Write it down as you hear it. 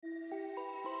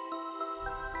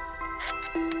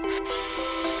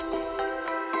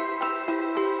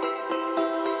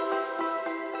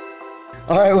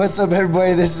All right, what's up,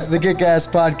 everybody? This is the Kick-Ass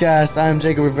Podcast. I'm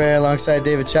Jacob Rivera alongside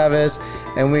David Chavez,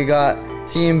 and we got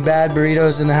Team Bad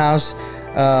Burritos in the house.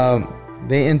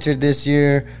 They entered this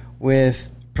year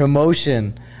with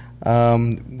promotion.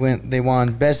 When they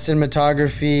won Best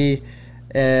Cinematography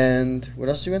and what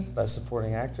else did you win? Best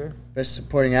Supporting Actor. Best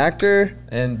Supporting Actor.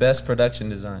 And Best Production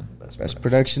Design. Best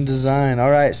Production Design. All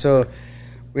right, so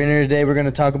we're in here today. We're going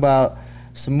to talk about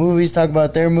some movies, talk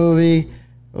about their movie,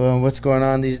 what's going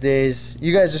on these days.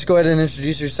 You guys just go ahead and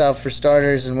introduce yourself for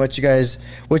starters and what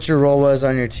your role was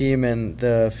on your team and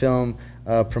the film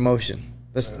promotion.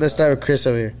 Let's start with Chris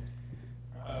over here.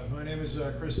 My name is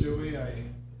Chris Dewey. I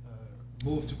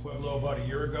moved to Pueblo about a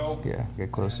year ago. Yeah,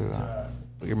 get closer to that.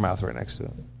 Put your mouth right next to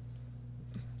it.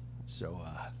 So,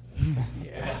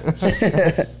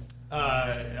 yeah.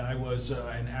 I was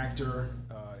an actor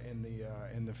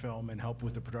in the film and helped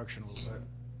with the production a little bit.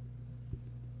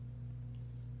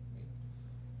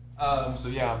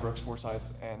 I'm Brooks Forsyth,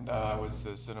 and I was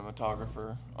the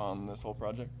cinematographer on this whole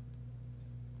project.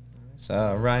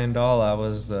 So Ryan Dahl, I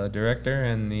was the director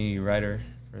and the writer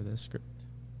for the script.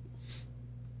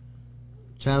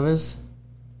 Chavez,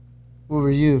 what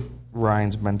were you?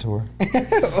 Ryan's mentor.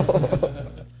 I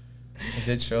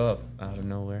did show up out of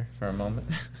nowhere for a moment.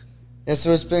 Yeah,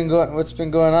 so what's been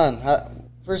going on?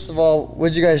 First of all, what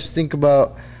did you guys think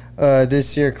about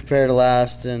this year compared to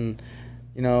last, and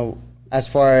as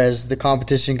far as the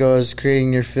competition goes,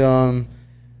 creating your film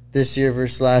this year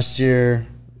versus last year?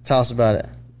 Tell us about it.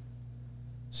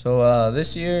 So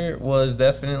this year was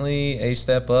definitely a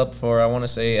step up for, I want to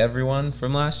say, everyone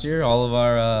from last year. All of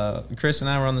our, Chris and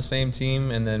I were on the same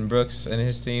team, and then Brooks and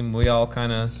his team, we all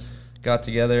kind of got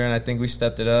together, and I think we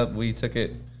stepped it up. We took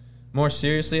it more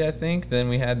seriously, I think, than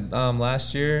we had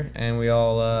last year, and we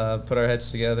all put our heads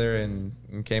together and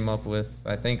came up with,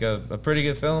 I think, a pretty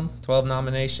good film. 12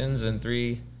 nominations and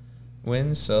 3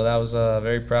 wins, so that was a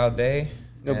very proud day.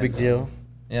 No big deal.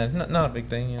 Yeah, not a big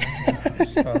thing.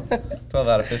 12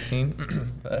 out of 15.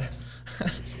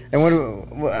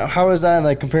 And how is that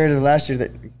like compared to last year?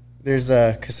 That there's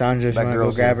Cassandra. If you want to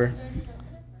go grab her.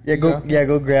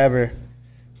 Go grab her.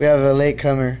 We have a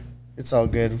latecomer. It's all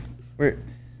good. We're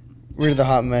the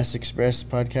Hot Mess Express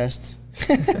podcast.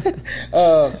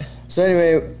 So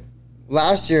anyway,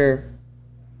 last year,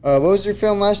 what was your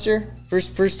film last year?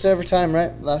 First ever time,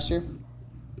 right? Last year.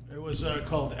 It was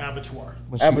called Abattoir.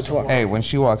 Abattoir. When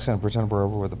she walks in, pretend we're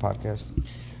over with the podcast.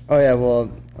 Oh yeah, well,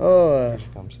 Here she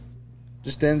comes.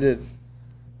 just ended.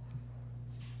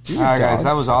 All right, guys,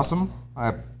 that was awesome.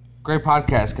 Great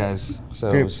podcast, guys.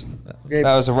 So Great.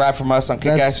 that was a wrap from us on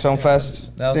Kick-Ass Film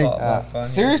Fest. That was a lot of fun.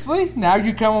 Seriously? Now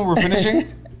you come when we're finishing? You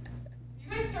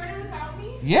guys started without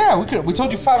me? Yeah, we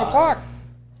told you 5 o'clock.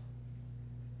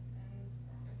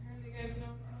 Apparently you guys don't know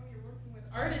you're working with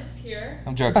artists here.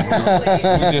 I'm joking. We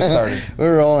just started.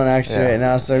 We're rolling actually right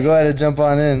now, so go ahead and jump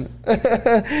on in.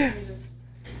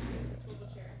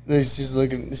 She's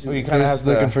looking. You kinda Clarice is have to-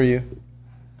 looking for you.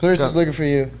 Clarice is looking for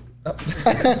you. How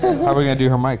are we going to do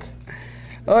her mic?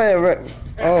 Oh yeah, right.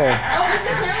 Oh Oh, there's the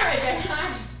camera again.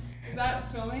 Hi. Is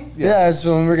that filming? yeah, it's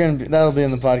filming. That'll be in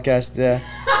the podcast. Yeah.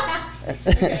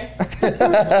 Okay. Where's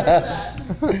that?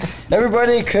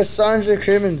 Everybody, Cassandra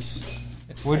Crimmins.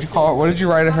 What'd you call her? What did you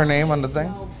write her name on the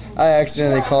thing? I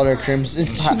accidentally called her Crimson.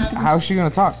 How's she going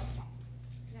to talk?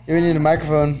 We need a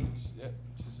microphone. Yeah,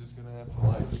 she's just gonna have to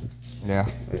like. Yeah.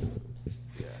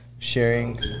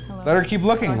 Sharing. Let her keep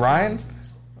looking, Ryan.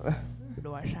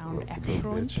 Do I sound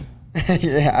excellent?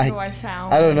 Yeah, Do I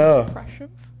sound I don't know. impressive?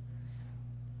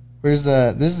 Where's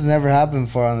the? This has never happened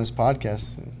before on this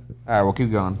podcast. All right, we'll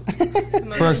keep going.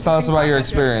 Brooks, tell us about your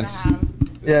experience.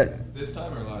 Yeah, This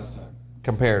time or last time?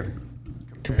 Compared.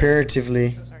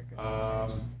 comparatively,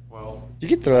 Well, you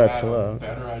could throw I that had pillow. a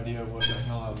better idea of what the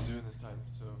hell I was doing this time,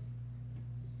 so.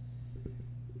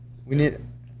 We need.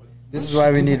 This is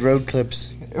why we need road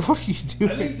clips. What are you I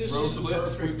doing? think this Road is the clips,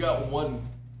 perfect. we've got one.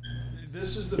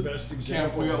 This is the best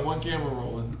example. We got one camera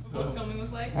rolling. What So. filming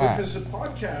was like? Because the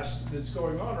podcast that's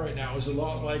going on right now is a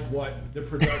lot like what the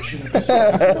production of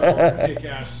the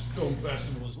Kick-Ass Film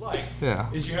Festival is like.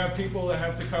 Yeah. Is you have people that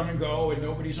have to come and go, and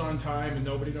nobody's on time, and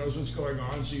nobody knows what's going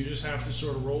on, so you just have to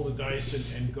sort of roll the dice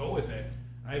and go with it.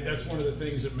 That's one of the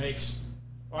things that makes.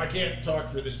 Well, I can't talk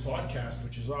for this podcast,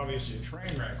 which is obviously a train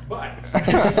wreck, but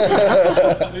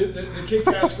the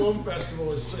Kick-Ass Film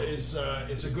Festival is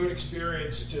it's a good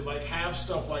experience to like have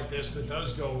stuff like this that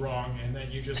does go wrong, and then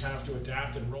you just have to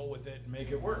adapt and roll with it and make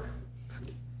it work.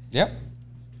 Yep.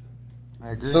 I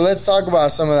agree. So let's talk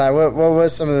about some of that. What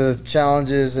was some of the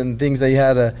challenges and things that you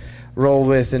had to roll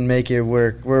with and make it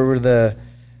work? Where were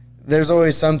there's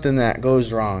always something that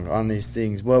goes wrong on these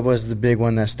things. What was the big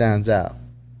one that stands out?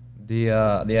 The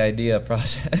idea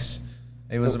process.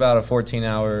 It was about a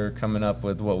 14-hour coming up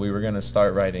with what we were going to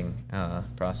start writing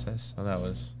process. So that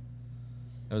was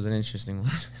an interesting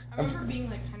one. I remember being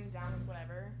like kind of down with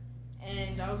whatever,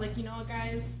 and I was like, you know what,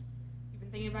 guys, you've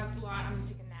been thinking about this a lot. I'm gonna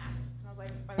take a nap. And I was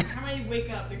like, by the time I wake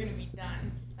up, they're gonna be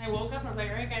done. And I woke up and I was like,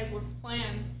 all right, guys, what's the plan?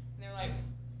 And they're like,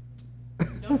 we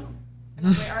don't know. And I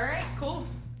was like, all right, cool.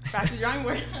 Back to the drawing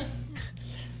board.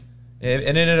 It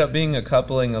ended up being a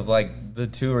coupling of like the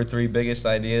 2 or 3 biggest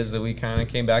ideas that we kind of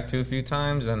came back to a few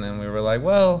times, and then we were like,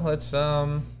 well, let's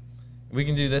we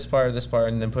can do this part,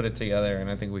 and then put it together, and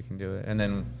I think we can do it. And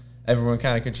then everyone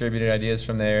kind of contributed ideas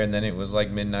from there, and then it was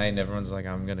like midnight, and everyone's like,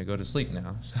 I'm gonna go to sleep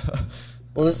now. So,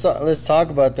 well, let's talk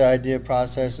about the idea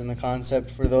process and the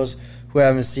concept for those who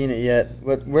haven't seen it yet.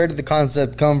 Where did the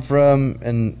concept come from,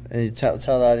 and you tell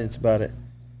the audience about it?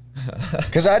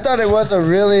 Because I thought it was a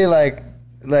really like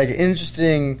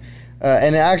interesting,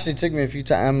 and it actually took me a few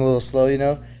times. I'm a little slow, you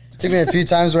know. It took me a few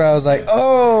times where I was like,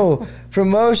 "Oh,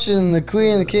 promotion, the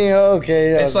Queen, the King." Oh, okay,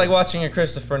 it's like watching a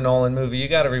Christopher Nolan movie. You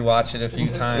got to rewatch it a few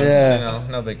times. Yeah. You know,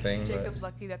 no big thing. Jacob's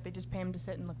lucky that they just pay him to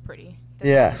sit and look pretty.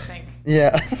 Yeah.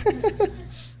 Yeah.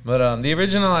 But the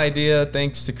original idea,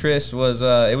 thanks to Chris, was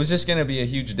it was just gonna be a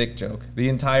huge dick joke. The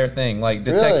entire thing, like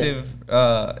Detective.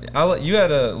 Really? You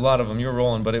had a lot of them. You were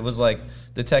rolling, but it was like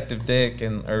Detective Dick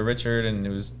or Richard, and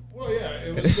it was. Well, yeah,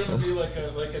 it was going to be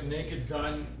like a Naked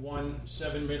Gun 1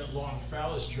 7-minute long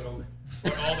phallus joke,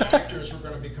 but all the actors were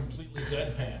going to be completely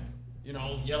deadpan. You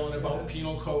know, yelling about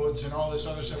penal codes and all this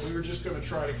other stuff. We were just going to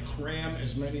try to cram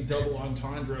as many double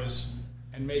entendres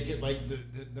and make it like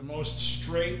the most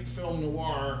straight film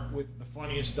noir with the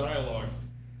funniest dialogue.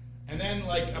 And then,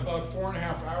 like, about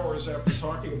 4.5 hours after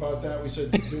talking about that, we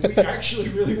said, do we actually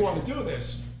really want to do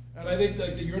this? And I think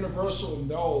like the universal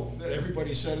no that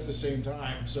everybody said at the same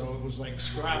time. So it was like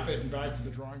scrap it and back to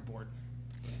the drawing board.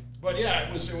 But yeah,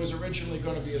 it was originally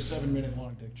going to be a 7-minute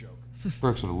long dick joke.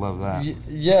 Brooks would have loved that.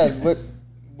 Yeah,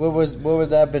 what would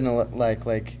that have been like?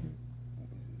 Like,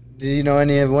 do you know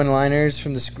any of one-liners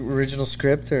from the original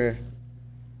script, or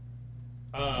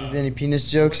any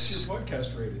penis jokes? What's your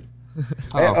podcast rated?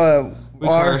 We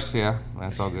curse, yeah.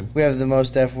 That's all good. We have the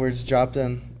most F words dropped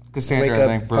on Cassandra, I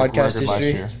think, broke podcast record last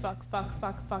history. year.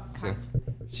 Fuck. So.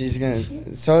 She's gonna.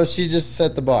 So she just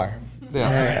set the bar.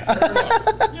 Yeah.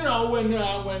 You know, when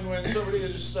somebody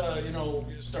just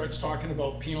starts talking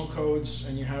about penal codes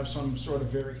and you have some sort of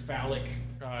very phallic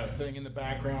thing in the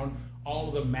background, all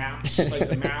of the maps, like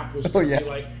the map was going to be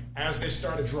like, as they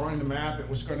started drawing the map, it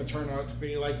was going to turn out to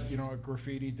be like, you know, a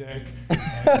graffiti dick.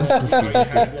 And you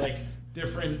had like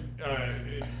different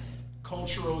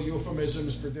cultural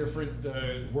euphemisms for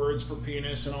different words for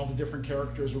penis, and all the different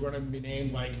characters were going to be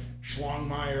named like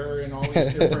Schlongmeyer and all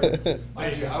these different things.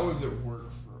 I was at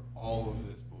work for all of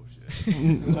this bullshit.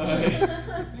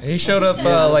 He showed up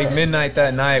like midnight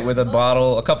that night with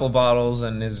a couple bottles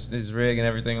and his rig and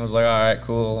everything. I was like, all right,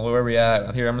 cool. Where are we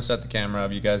at? Here, I'm gonna set the camera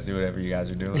up. You guys do whatever you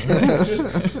guys are doing. I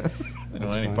don't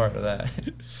want any part of that.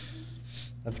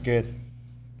 That's good.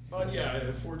 But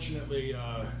yeah, fortunately,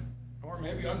 or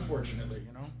maybe unfortunately,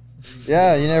 you know.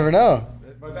 Yeah, you never know.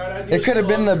 But that idea it could have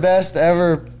been the best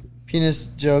ever penis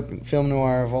joke film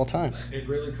noir of all time. It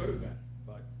really could have been,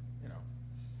 but you know.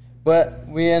 But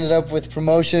we ended up with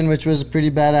Promotion, which was a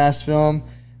pretty badass film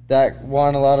that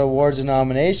won a lot of awards and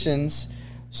nominations.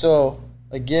 So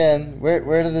again,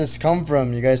 where did this come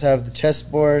from? You guys have the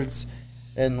chessboards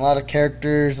and a lot of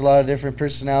characters, a lot of different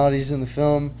personalities in the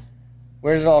film.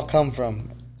 Where did it all come from?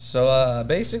 So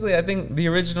basically, I think the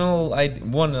original,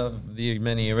 one of the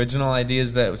many original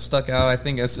ideas that stuck out, I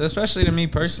think, especially to me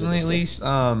personally at least,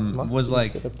 was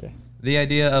like the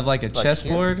idea of like a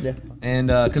chessboard. Yeah. And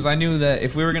because I knew that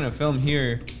if we were going to film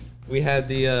here, we had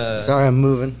the... Sorry, I'm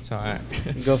moving. It's all right.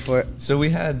 Go for it. So we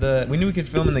knew we could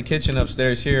film in the kitchen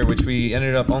upstairs here, which we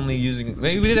ended up only using...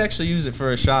 Maybe we did actually use it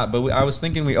for a shot, but I was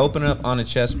thinking we open it up on a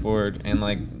chessboard, and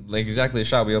like exactly a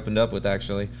shot we opened up with,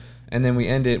 actually. And then we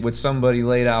end it with somebody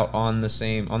laid out on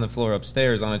the floor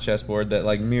upstairs on a chessboard that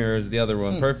like mirrors the other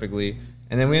one perfectly.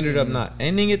 And then we ended up not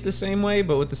ending it the same way,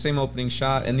 but with the same opening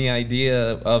shot, and the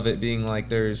idea of it being like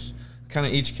there's kind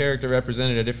of each character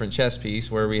represented a different chess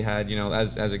piece, where we had, you know,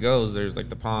 as it goes, there's like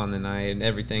the pawn, the knight, and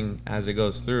everything as it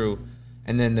goes through.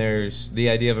 And then there's the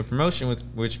idea of a promotion, with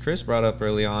which Chris brought up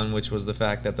early on, which was the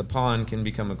fact that the pawn can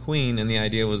become a queen, and the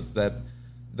idea was that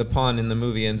the pawn in the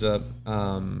movie ends up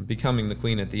becoming the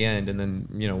queen at the end, and then,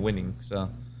 you know, winning. So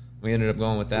we ended up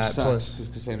going with that. Plus, because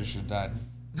Cassandra should have died.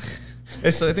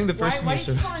 I think the first Why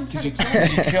thing do you you keep should. on trying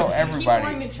to You kill Keep everybody.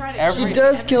 wanting to try to She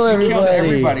does kill She killed everybody.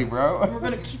 everybody, bro. We're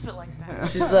gonna keep it like that.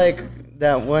 She's like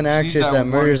that one actress that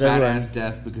murders everyone. Badass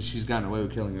death because she's gotten away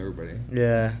with killing everybody.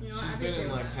 Yeah. You know, She's I'd been be in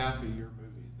good like with half of your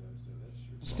movies though, so that's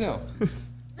true. Still,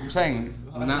 I'm saying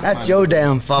not That's my- your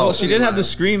damn fault. Well, she did have the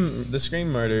scream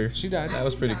murder. She died. That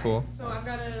was pretty cool. that. So I've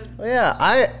got to. Oh, yeah,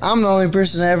 I'm the only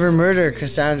person to ever murder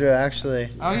Cassandra, actually.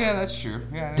 Oh yeah, that's true.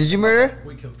 Yeah. Did you murder?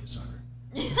 We killed Cassandra.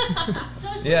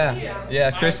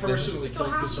 Yeah, I Kristen. personally So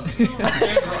killed how? Cassandra.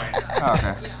 And Brian. Oh,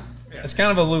 okay. Yeah. It's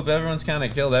kind of a loop. Everyone's kind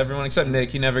of killed everyone except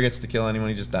Nick. He never gets to kill anyone.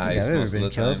 He just dies I've ever most of been the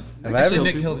killed. time. Have I Actually, ever-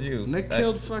 Nick killed you. Nick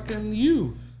killed fucking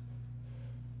you.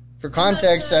 For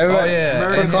context, Oh everyone. yeah.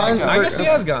 Murder And Psycho. I guess he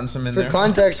has gotten some in For there.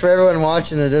 context, for everyone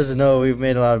watching that doesn't know, we've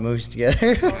made a lot of movies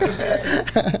together.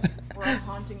 We're all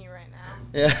haunting you right now.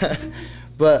 Yeah,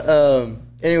 but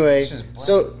anyway, It's just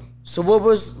so what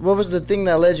was the thing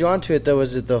that led you onto it though?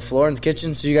 Was it the floor in the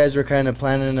kitchen? So you guys were kind of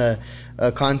planning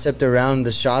a concept around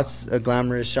the shots, a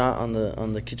glamorous shot on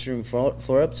the kitchen room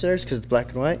floor upstairs because it's black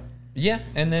and white. Yeah,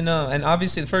 and then and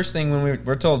obviously the first thing when we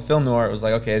were told film noir, it was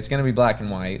like, okay, it's gonna be black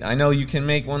and white. I know you can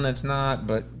make one that's not,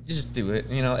 but just do it.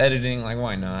 You know, editing, like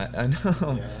why not? I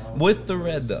know. With the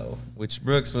red though, which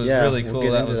Brooks was Yeah, really we'll cool.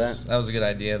 get That into was that. was a good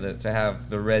idea to have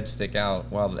the red stick out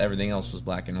while everything else was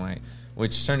black and white,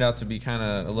 which turned out to be kind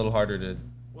of a little harder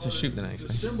to shoot than I The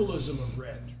expected. symbolism of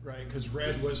red, right? Because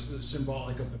red was the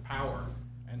symbolic of the power.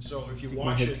 And so if you my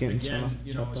watch head's it getting again,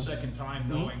 chopped a off. second time,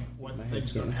 knowing what My thing's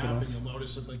head's going to getting cut happen, off. you'll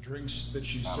notice that the drinks that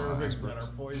she's serving that are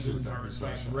poisoned are in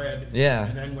fact red. Yeah.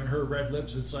 And then when her red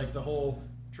lips, it's like the whole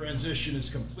transition is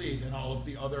complete, and all of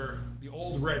the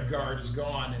old red guard is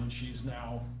gone, and she's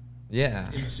now.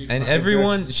 Yeah, In the seat of and Michael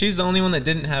everyone, Brooks. she's the only one that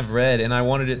didn't have red, and I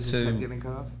wanted it Is his head to. getting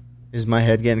cut off? Is my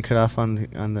head getting cut off on the?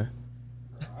 I don't know.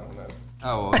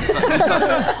 Oh,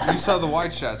 well, you saw the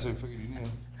wide shot, so I figured you knew.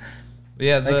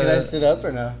 Yeah, Like, can I the sit up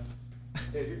or no?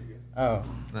 Yeah, you're good. Oh,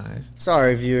 nice.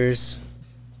 sorry, viewers.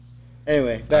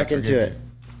 Anyway, back I into forgive it. you.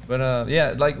 But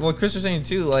yeah, like what Chris was saying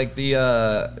too, like the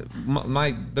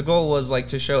the goal was like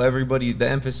to show everybody the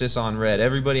emphasis on red.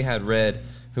 Everybody had red,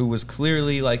 who was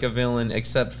clearly like a villain,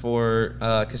 except for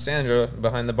Cassandra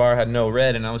behind the bar had no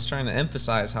red, and I was trying to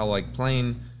emphasize how like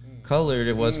plain colored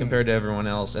it was compared to everyone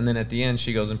else. And then at the end,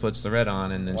 she goes and puts the red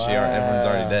on, and then everyone's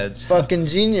already dead. So. Fucking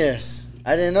genius!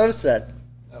 I didn't notice that.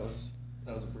 That was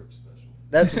a Brooks special.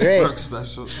 That's great. Brooks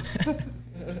special.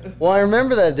 Well, I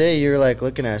remember that day you were like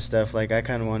looking at stuff like I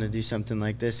kind of want to do something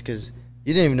like this because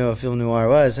you didn't even know what film noir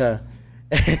was, huh?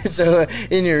 So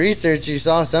in your research, you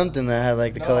saw something that had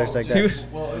like the colors like that.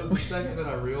 Well, it was the second that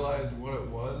I realized what it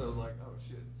was. I was like, oh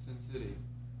shit, Sin City.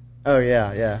 Oh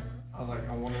yeah, yeah. I was like,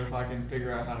 I wonder if I can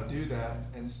figure out how to do that.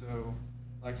 And so,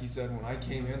 like he said, when I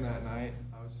came in that night,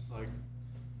 I was just like,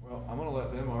 well, I'm gonna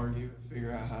let them argue and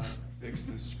figure out how to fix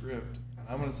this script, and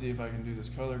I'm gonna see if I can do this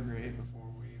color grade before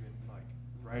we even like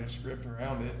write a script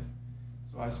around it.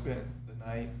 So I spent the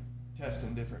night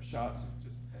testing different shots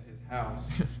just at his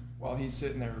house while he's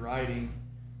sitting there writing,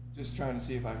 just trying to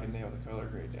see if I could nail the color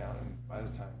grade down. And by the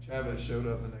time Chavez showed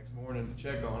up the next morning to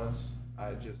check on us, I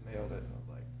had just nailed it. And I was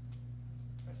like,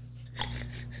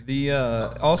 The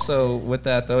also with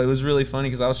that though, it was really funny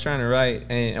because I was trying to write,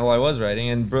 and I was writing,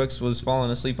 and Brooks was falling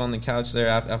asleep on the couch there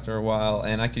after a while,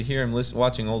 and I could hear him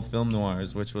watching old film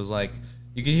noirs, which was like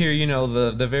you could hear,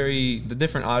 the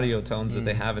different audio tones that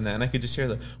they have in that, and I could just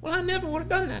hear well, I never would have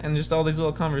done that, and just all these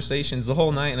little conversations the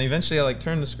whole night, and eventually I like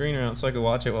turned the screen around so I could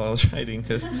watch it while I was writing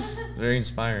because it was very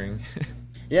inspiring.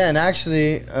 Yeah, and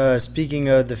actually, speaking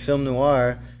of the film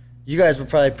noir, you guys were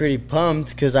probably pretty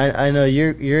pumped because I know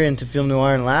you're into film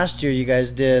noir, and last year you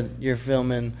guys did your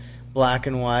film in black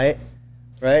and white,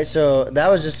 right? So that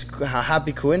was just a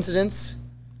happy coincidence.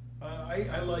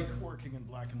 I like working in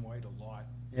black and white a lot.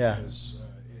 Yeah. Because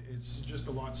it's just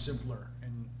a lot simpler,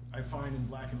 and I find in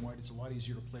black and white it's a lot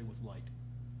easier to play with light.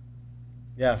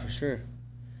 Yeah, for sure.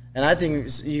 And I think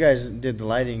you guys did the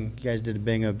lighting. You guys did a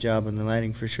bang up job on the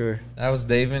lighting for sure. That was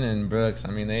David and Brooks.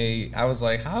 I mean, I was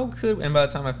like, how could, and by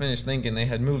the time I finished thinking, they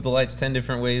had moved the lights 10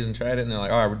 different ways and tried it, and they're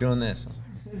like, all right, we're doing this. I was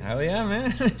like, hell yeah, man.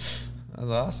 That was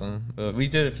awesome. But we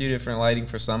did a few different lighting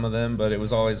for some of them, but it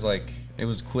was always like, it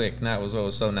was quick, and that was what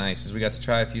was so nice, is we got to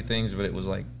try a few things, but it was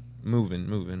like moving,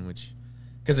 which,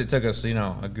 because it took us,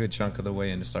 a good chunk of the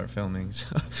way in to start filming. So.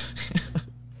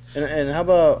 And how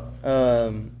about,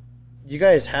 you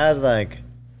guys had like,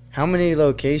 how many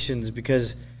locations?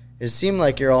 Because it seemed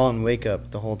like you're all in Wake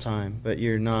Up the whole time, but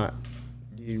you're not.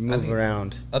 You move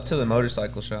around. Up to the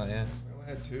motorcycle shot, yeah. we only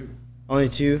had two. Only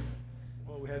two?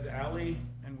 Well, we had the alley,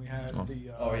 and we had the.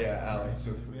 Oh yeah, alley.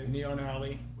 So We had Neon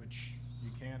Alley, which you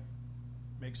can't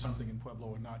make something in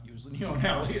Pueblo and not use the Neon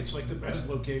Alley. It's like the best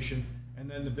location. And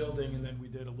then the building, and then we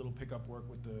did a little pickup work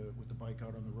with the bike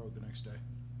out on the road the next day.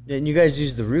 Yeah, and you guys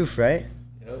used the roof, right?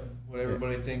 Yep. What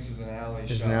everybody thinks is an alley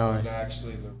It's shop an alley. is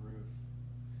actually the roof.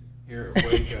 Here at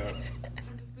Wake Up.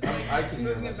 I can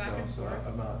hear myself, so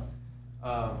I'm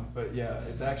not. But yeah,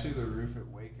 it's actually the roof at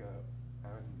Wake Up,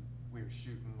 and we were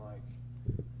shooting like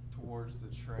towards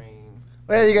the train.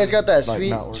 Well, you guys got that Like, sweet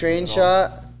not working train at all.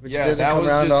 shot, which doesn't that come was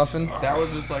around just- often. That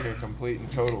was just like a complete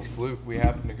and total fluke. We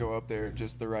happened to go up there at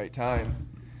just the right time,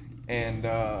 and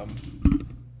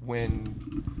when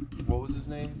what was his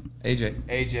name?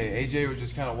 AJ was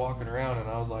just kind of walking around, and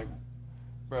I was like,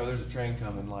 "Bro, there's a train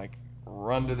coming! Like,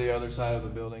 run to the other side of the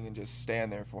building and just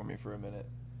stand there for me for a minute."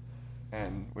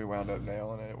 And we wound up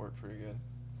nailing it. It worked pretty good.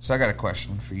 So I got a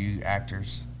question for you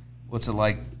actors. What's it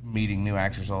like meeting new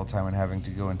actors all the time and having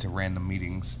to go into random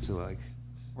meetings to like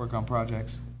work on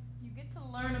projects? You get to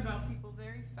learn about people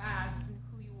very fast and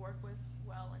who you work with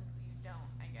well and who you don't,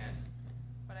 I guess.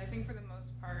 But I think for the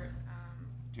most part,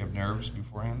 Do you have nerves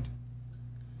beforehand?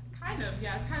 kind of,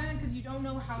 yeah. It's kind of because you don't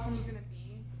know how someone's gonna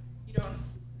be. You don't.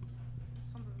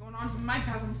 Something's going on to the mic,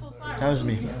 guys. I'm so sorry. That was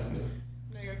me.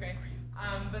 No, you're okay.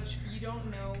 But you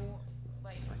don't know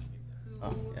like who.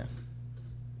 Oh, yeah.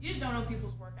 You just don't know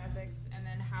people's work ethics and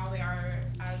then how they are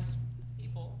as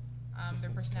people,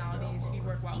 their personalities, who you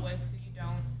work well with, who you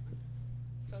don't.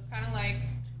 So it's kind of like,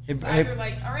 it's either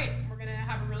like, all right, we're going to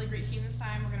have a really great team this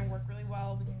time, we're going to work really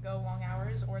well, we can go long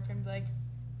hours, or it's going to be like,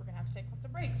 we're going to have to take lots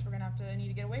of breaks, we're going to have to need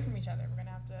to get away from each other, we're going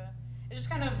to have to, it's just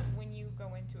kind of, when you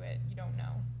go into it, you don't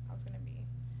know how it's going to be.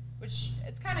 Which,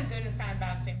 it's kind of good and it's kind of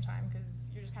bad at the same time, because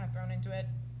you're just kind of thrown into it,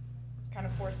 kind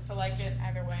of forced to like it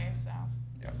either way, so.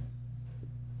 Yeah.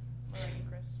 What about you,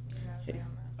 Chris? What do you have to say on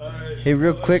that? Hey,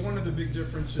 real quick. That's one of the big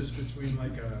differences between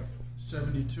like a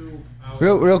 72 hour.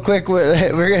 Real quick, we're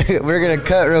gonna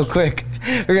cut real quick.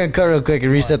 We're gonna cut real quick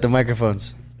and reset the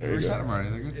microphones. Reset them already.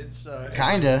 They're good. It's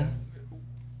Kinda.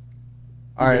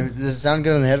 All right, does it sound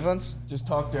good on the headphones? Just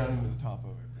talk down into the top of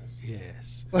it, Chris.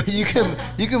 Yes. Well, you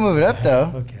can move it up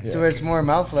though, Okay. to where it's more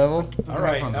mouth level. All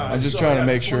right. I'm just so, trying yeah, to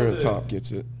make it's sure one the of top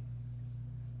gets it.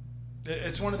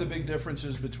 It's one of the big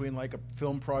differences between like a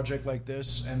film project like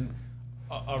this and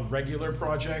a regular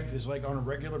project. Is like on a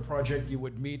regular project you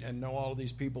would meet and know all of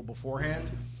these people beforehand.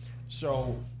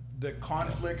 So the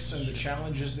conflicts and the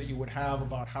challenges that you would have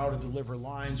about how to deliver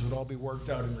lines would all be worked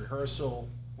out in rehearsal,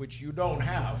 which you don't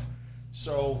have.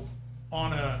 So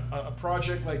on a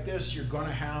project like this, you're going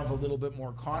to have a little bit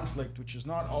more conflict, which is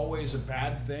not always a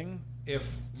bad thing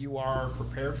if you are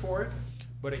prepared for it,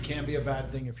 but it can be a bad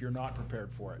thing if you're not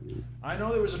prepared for it. I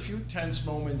know there was a few tense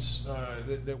moments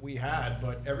that we had,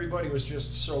 but everybody was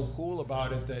just so cool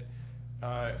about it that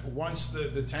once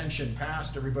the tension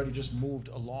passed, everybody just moved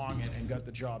along and got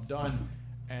the job done.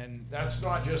 And that's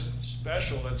not just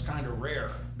special, that's kind of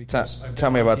rare. Because I've Tell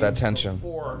been me on about that teams tension.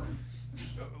 before.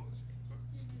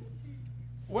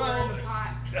 Well,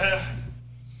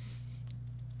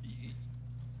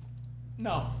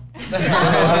 no.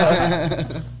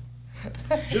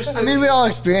 Just I mean, we all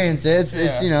experience it.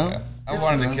 It's you know. Yeah. I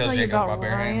wanted to kill Tell you Jacob by about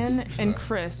bare Ryan hands. and so.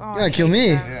 Chris. Oh, You're I gonna kill hate me.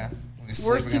 them. Yeah. When he's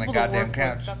Worst sleeping on a people to goddamn work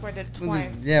couch. with. That's why I did it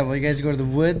twice. Yeah, well, you guys go to the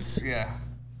woods. Yeah.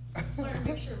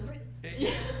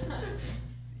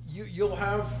 You'll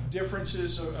have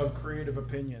differences of creative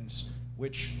opinions,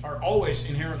 which are always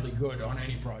inherently good on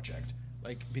any project.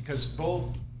 Like, because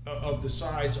both of the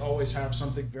sides always have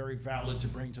something very valid to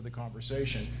bring to the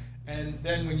conversation. And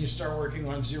then when you start working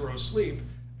on Zero Sleep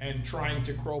and trying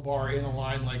to crowbar in a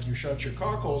line like you shut your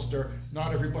cock holster,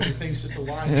 not everybody thinks that the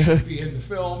line should be in the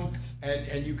film,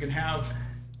 and you can have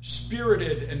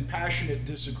spirited and passionate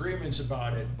disagreements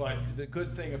about it. But the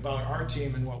good thing about our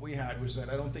team and what we had was that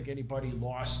I don't think anybody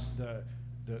lost the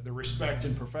respect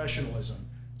and professionalism.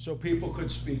 So people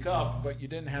could speak up, but you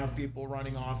didn't have people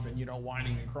running off and,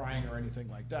 whining and crying or anything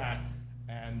like that.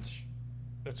 And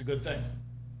that's a good thing.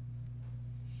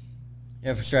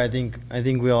 Yeah, for sure. I think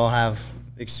we all have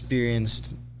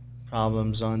experienced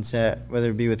problems on set,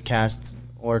 whether it be with cast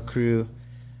or crew.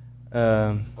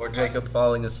 Or Jacob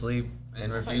falling asleep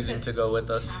and refusing to go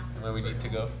with us when we need to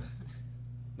go.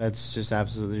 That's just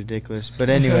absolutely ridiculous. But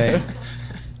anyway,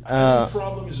 I think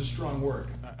problem is a strong word.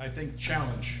 I think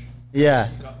challenge. yeah.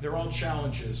 They're all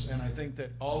challenges, and I think that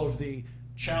all of the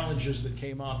challenges that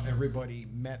came up, everybody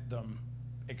met them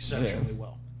exceptionally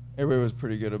well. Everybody was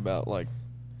pretty good about, like,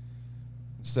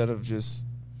 instead of just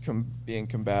being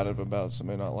combative about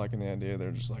somebody not liking the idea,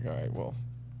 they're just like, all right, well,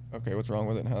 okay, what's wrong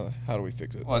with it, and how do we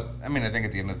fix it? Well, I mean, I think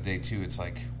at the end of the day, too, it's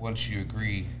like once you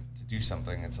agree to do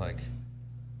something, it's like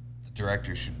the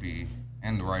director should be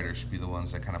and the writer should be the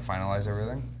ones that kind of finalize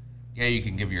everything. yeah, you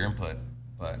can give your input,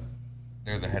 but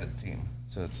they're the head of the team,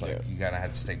 so it's like you gotta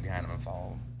have to stay behind them and follow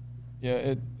them.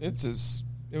 Yeah, it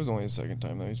was only his second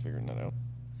time though. He's figuring that out.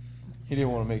 He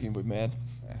didn't want to make anybody mad.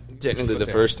 Technically the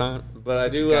first time, but I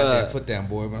do. Goddamn foot down,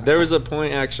 boy. Man. There was a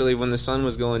point actually when the sun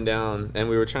was going down, and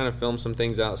we were trying to film some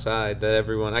things outside. That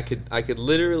everyone, I could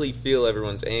literally feel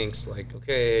everyone's angst. Like,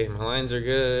 okay, my lines are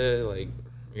good. Like,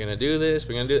 we're gonna do this.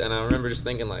 We're gonna do it. And I remember just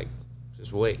thinking, like,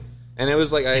 just wait. And it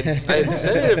was like I had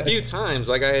said it a few times.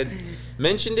 Like I had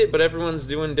mentioned it, but everyone's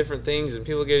doing different things and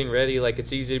people getting ready. Like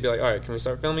it's easy to be like, all right, can we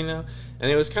start filming now?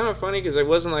 And it was kind of funny because it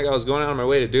wasn't like I was going out of my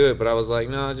way to do it, but I was like,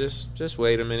 no, just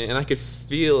wait a minute. And I could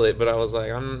feel it, but I was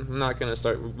like, I'm not gonna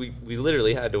start. We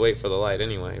literally had to wait for the light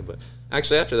anyway. But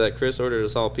actually, after that, Chris ordered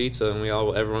us all pizza, and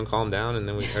everyone calmed down, and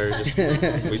then we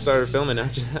started filming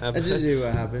after that. That's usually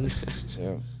what happens.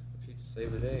 Yeah. Pizza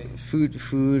saved the day.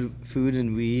 Food,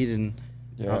 and weed and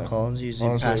alcohol is usually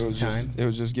Honestly, past the time. It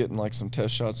was just getting like some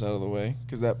test shots out of the way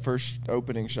because that first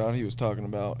opening shot he was talking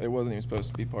about, it wasn't even supposed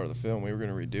to be part of the film. We were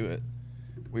going to redo it.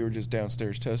 We were just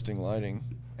downstairs testing lighting,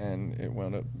 and it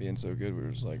wound up being so good. We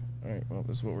were just like, all right, well,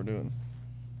 this is what we're doing.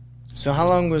 So how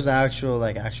long was the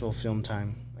actual film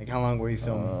time? Like how long were you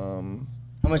filming?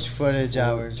 How much footage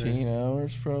hours? 14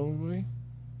 hours probably.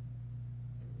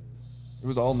 It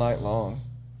was all night long.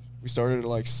 We started at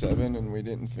like 7 and we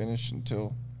didn't finish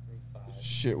until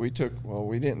we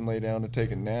didn't lay down to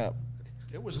take a nap.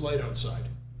 It was late outside.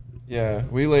 Yeah,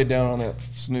 we laid down on that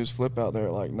snooze flip out there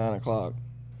at like 9 o'clock.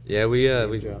 Yeah, we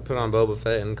put on Boba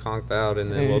Fett and conked out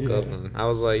and then woke up and I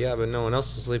was like, yeah, but no one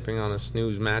else is sleeping on a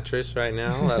snooze mattress right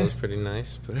now. That was pretty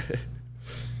nice. But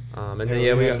and then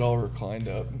we we had got all reclined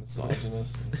up,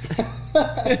 misogynist.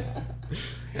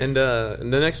 and the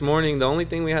next morning, the only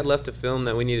thing we had left to film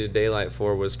that we needed daylight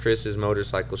for was Chris's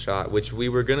motorcycle shot, which we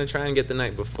were gonna try and get the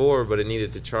night before, but it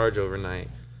needed to charge overnight.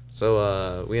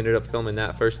 So we ended up filming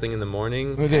that first thing in the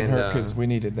morning. It didn't hurt because we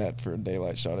needed that for a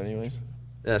daylight shot anyways.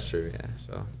 That's true, yeah.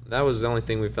 So that was the only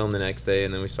thing we filmed the next day,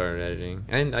 and then we started editing.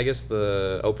 And I guess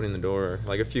the opening the door,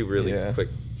 like a few really quick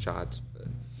shots. But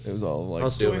it was all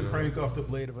like doing crank off the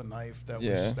blade of a knife. That was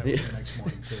the next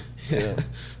morning too. Yeah,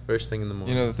 first thing in the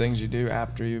morning. You know the things you do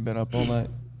after you've been up all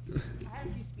night. I had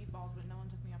a few speedballs, but no one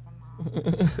took me up on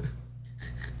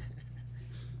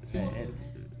mine.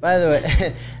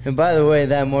 By the way,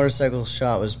 that motorcycle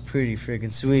shot was pretty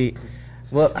freaking sweet.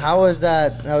 Well, how was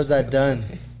that done?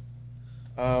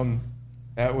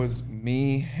 That was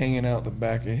me hanging out the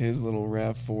back of his little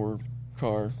RAV4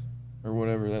 car, or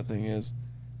whatever that thing is,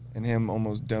 and him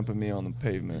almost dumping me on the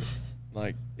pavement.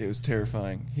 Like, it was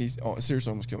terrifying. He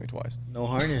seriously almost killed me twice. No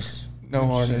harness. No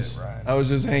harness. Shit, Ryan. I was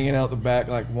just hanging out the back,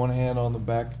 like one hand on the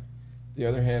back, the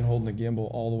other hand holding the gimbal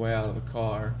all the way out of the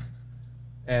car.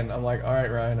 And I'm like, all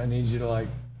right, Ryan, I need you to, like,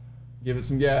 give it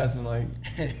some gas and, like,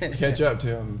 catch up to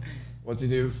him. What's he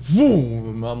do?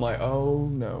 Boom! I'm like, oh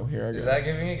no, here I go. Is that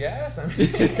giving it gas? I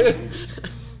mean,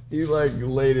 he like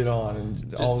laid it on,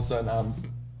 and all of a sudden I'm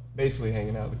basically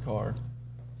hanging out of the car.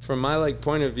 from my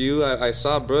point of view, I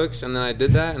saw Brooks and then I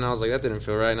did that and I was like, that didn't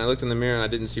feel right. And I looked in the mirror and I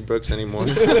didn't see Brooks anymore.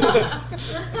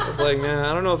 I was like, man,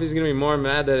 I don't know if he's gonna be more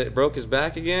mad that it broke his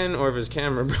back again or if his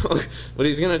camera broke, but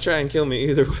he's gonna try and kill me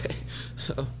either way.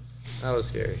 So that was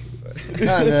scary. But.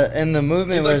 No, the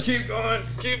movement He's was. like,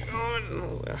 keep going. And I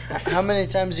was like, all right. How many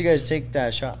times did you guys take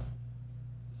that shot?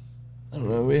 I don't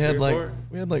know. We had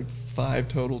Three or like four? 5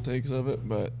 total takes of it,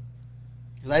 but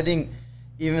Because I think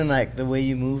even like the way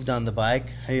you moved on the bike,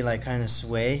 how you like kind of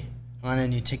sway on it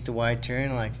and you take the wide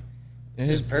turn, like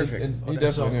it's just perfect. He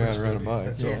definitely knew how to ride a bike.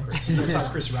 That's Yeah. all Chris. That's how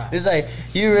Chris rides. It's like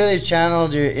you really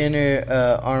channeled your inner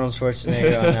Arnold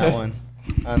Schwarzenegger on that one,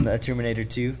 on the Terminator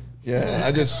 2. Yeah,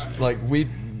 I just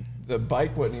the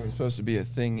bike wasn't even supposed to be a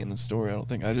thing in the story. I don't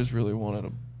think. I just really wanted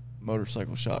a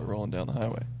motorcycle shot rolling down the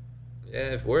highway.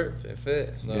 Yeah, it worked. It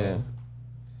fit. So. Yeah.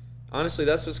 Honestly,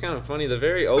 that's what's kind of funny. The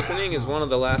very opening is one of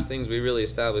the last things we really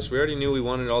established. We already knew we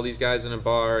wanted all these guys in a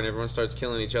bar and everyone starts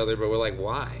killing each other, but we're like,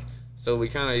 why? So we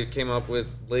kind of came up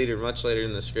with much later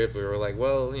in the script, we were like,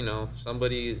 well,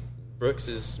 somebody,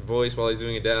 Brooks's voice while he's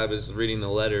doing a dab is reading the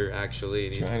letter, actually.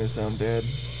 And he's, Trying to sound dead.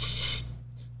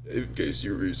 in case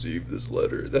you received this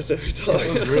letter. That's every time.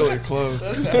 That was really close.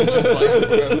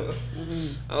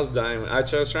 I was dying. I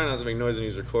was trying not to make noise when he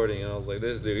was recording, and I was like,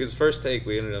 this dude. His first take,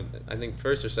 we ended up, I think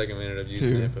first or second, we ended up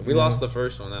using 2, it. But we lost the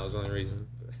first one. That was the only reason.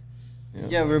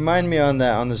 Yeah, remind me on the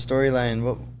storyline.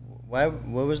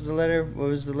 What was the letter? What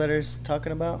was the letters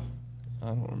talking about? I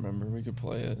don't remember. We could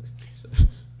play it.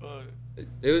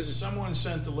 It was Someone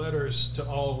sent the letters to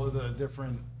all of the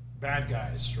different bad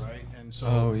guys, right? And so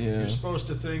Oh, yeah. you're supposed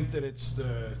to think that it's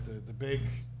the big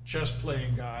chess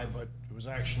playing guy, but it was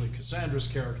actually Cassandra's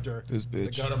character This that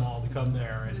bitch. got them all to come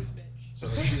there. And This bitch. so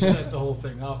she set the whole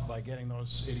thing up by getting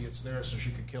those idiots there so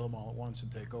she could kill them all at once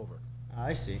and take over.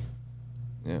 I see.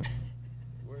 Yeah.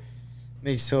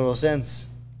 Makes total sense.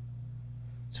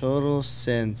 Total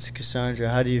sense. Cassandra,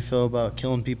 how do you feel about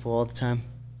killing people all the time?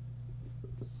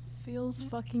 Feels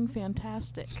fucking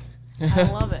fantastic. I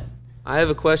love it. I have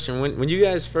a question. When you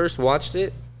guys first watched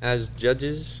it as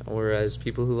judges or as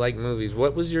people who like movies,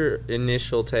 what was your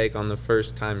initial take on the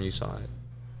first time you saw it?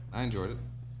 I enjoyed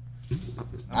it.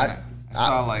 I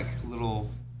saw like little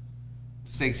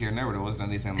mistakes here and there, but it wasn't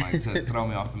anything like to throw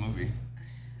me off the movie.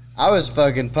 I was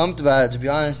fucking pumped about it, to be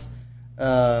honest.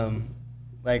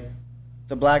 Like,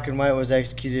 the black and white was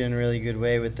executed in a really good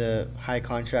way with the high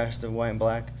contrast of white and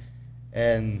black.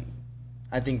 And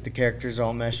I think the characters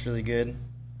all meshed really good.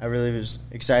 I really was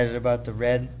excited about the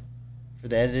red for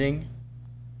the editing.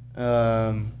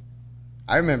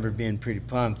 I remember being pretty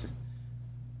pumped.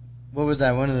 What was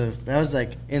that? That was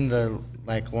like in the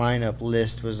like lineup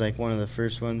list was like one of the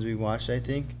first ones we watched, I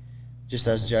think, just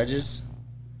as judges.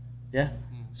 Yeah.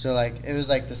 So like it was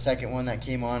like the second one that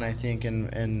came on, I think,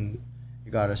 and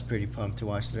it got us pretty pumped to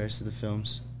watch the rest of the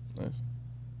films. Nice.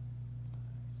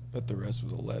 Bet the rest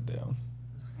was a letdown.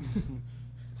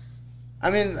 I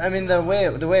mean the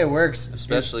way it works,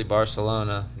 Especially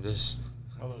Barcelona. Just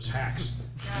All those hacks.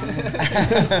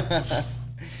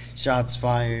 shots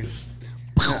fired.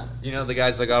 you know the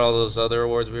guys that got all those other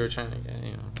awards we were trying to get.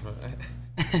 You know.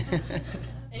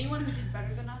 Anyone who did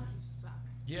better than us, you suck.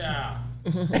 Yeah.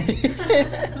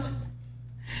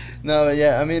 No,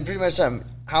 yeah, I mean pretty much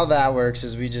how that works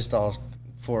is we just all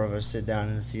four of us sit down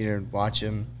in the theater and watch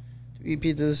them. Do we eat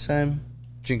pizza this time?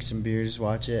 Drink some beers,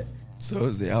 watch it. So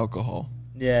is the alcohol.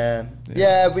 Yeah.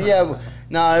 Yeah.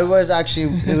 No, it was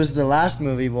the last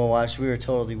movie we'll watch. We were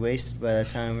totally wasted by that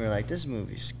time. We were like, this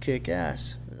movie's kick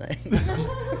ass. Like,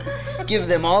 give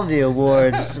them all the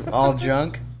awards, all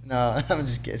drunk. No, I'm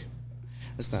just kidding.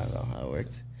 That's not at all how it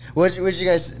worked. Did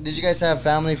you guys have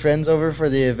family friends over for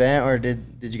the event, or did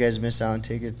you guys miss out on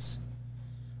tickets?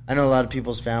 I know a lot of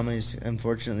people's families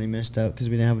unfortunately missed out because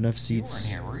we didn't have enough You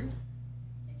seats. weren't here, were you?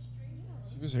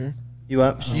 She was here.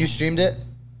 You streamed it?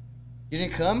 You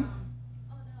didn't come?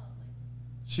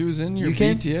 She was in your You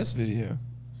can't- BTS video.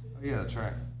 Oh, yeah, that's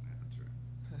right. Yeah, that's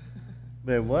right.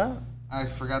 Wait, what? I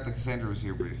forgot that Cassandra was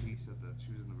here, but he said that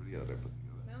she was in the video that I put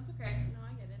together. No, it's okay. No,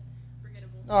 I get it.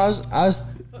 Forgettable. No, I was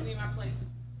Put me in my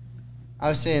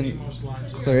place. saying Most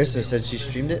lines. Clarissa said she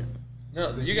streamed it.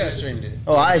 No, you guys streamed it.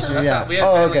 Oh, I streamed it. Yeah. We have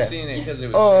Oh, finally okay. seen it because it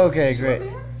was. Oh, streamed. okay,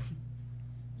 great.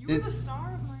 You Did- were the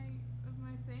star of my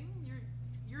thing.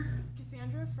 You're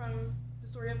Cassandra from the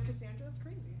story of Cassandra. That's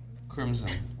crazy. Crimson,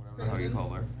 whatever the hell you call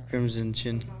her. Crimson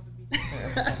Chin. That's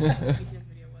not what the BTS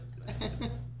video was,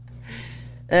 but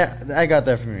Yeah, I got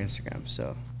that from your Instagram,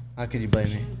 so how could you blame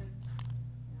me? it's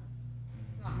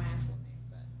not my actual name,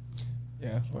 but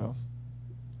Yeah, well.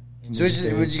 in So these what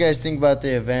did days- you guys think about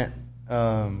the event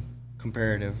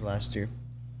comparative last year?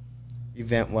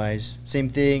 Event-wise. Same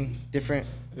thing? Different?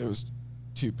 It was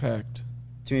too packed.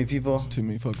 Too many people? Too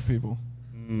many fucking people.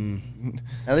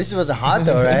 At least it wasn't hot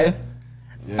though, right?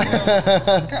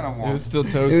 Yeah. Kind of warm. It was still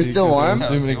toasty. It was still 'cause warm?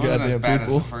 there was too many It wasn't as goddamn bad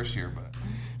people. as the first year, but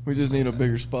We just need a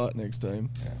bigger spot next time.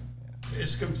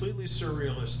 It's completely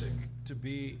surrealistic to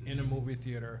be in a movie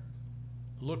theater,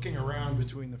 looking around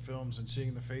between the films and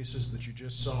seeing the faces that you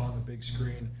just saw on the big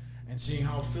screen, and seeing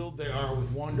how filled they are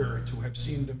with wonder to have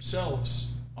seen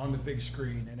themselves on the big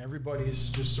screen, and everybody's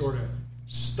just sort of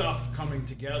stuff coming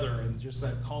together, and just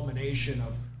that culmination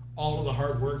of all of the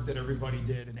hard work that everybody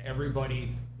did, and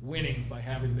everybody winning by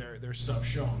having their stuff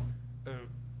shown.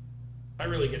 I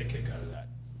really get a kick out of that.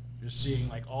 Just seeing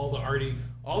like all the artsy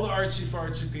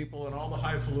fartsy people and all the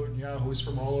highfalutin yahoos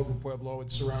from all over Pueblo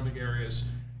and surrounding areas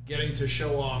getting to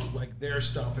show off like their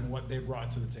stuff and what they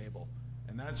brought to the table,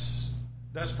 and that's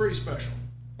pretty special.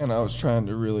 And I was trying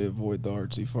to really avoid the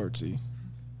artsy fartsy.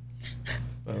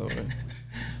 By the way,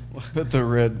 but the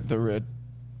red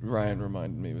Ryan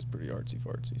reminded me was pretty artsy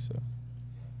fartsy. So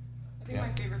I think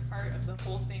my favorite part of the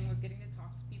whole thing was getting to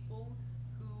talk to people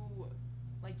who,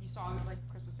 like you saw, like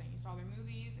Chris was saying, you saw their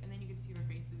movies, and then you get to see their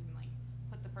faces and like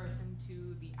put the person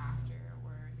to the actor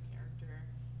or the character.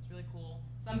 It's really cool.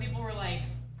 Some people were like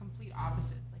complete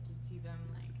opposites. Like you'd see them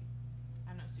like, I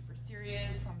don't know, super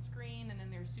serious on screen, and then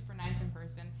they're super nice in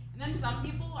person. And then some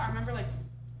people, I remember like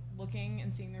looking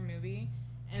and seeing their movie,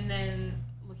 and then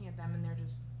looking at them, and they're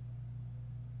just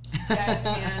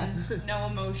deadpan, no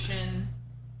emotion,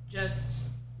 which is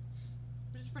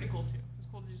pretty cool too. It's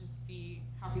cool to just see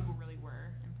how people really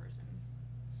were in person.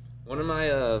 One of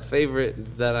my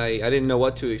favorite that I didn't know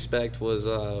what to expect was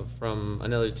from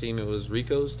another team. It was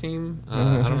Rico's team. I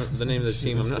don't know the name of the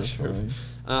team. I'm not sure.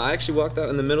 I actually walked out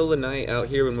in the middle of the night out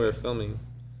here when we were filming,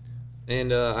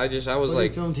 and I was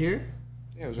like, filmed here.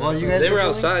 Yeah, it was While right you outside. guys they were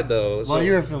filming? outside though. While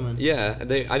you were filming. Yeah, I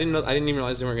didn't even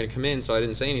realize they weren't going to come in, so I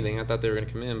didn't say anything. I thought they were going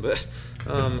to come in, but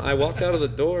I walked out of the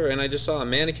door and I just saw a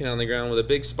mannequin on the ground with a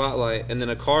big spotlight, and then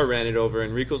a car ran it over,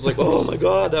 and Rico's like, "Oh my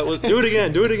god, that was do it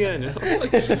again!" And I was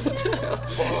like, "What the hell?"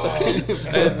 So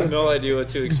I had no idea what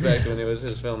to expect when it was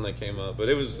his film that came up, but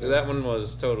that one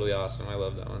was totally awesome. I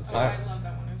love that one too. Oh, I love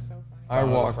that one. It was so funny. I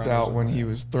walked out when he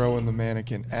was throwing the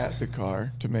mannequin at the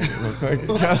car to make it look like it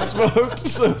got smoked.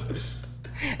 So.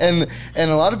 And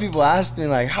a lot of people asked me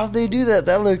like, how'd they do that?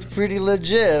 That looked pretty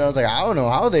legit. And I was like, I don't know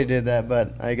how they did that,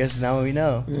 but I guess now we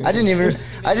know. I didn't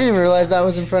even realize that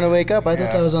was in front of Wake Up. I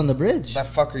thought that was on the bridge. That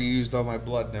fucker used all my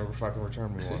blood, never fucking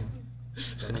returned me one.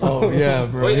 Oh yeah,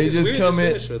 bro. Wait, he just come in.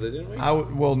 finished with it, didn't we?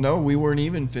 Well, no, we weren't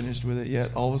even finished with it yet.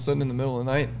 All of a sudden, in the middle of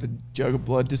the night, the jug of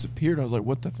blood disappeared. I was like,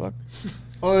 "What the fuck?"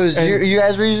 Oh, it was you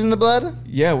guys were using the blood?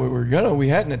 Yeah, we were gonna. We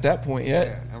hadn't at that point yet.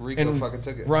 Yeah, and Rico fucking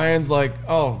took it. Ryan's like,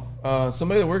 "Oh,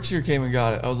 somebody that works here came and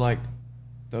got it." I was like,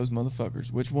 "Those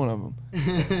motherfuckers. Which one of them?"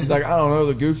 He's like, "I don't know.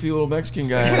 The goofy little Mexican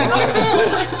guy."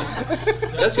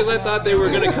 That's because I thought they were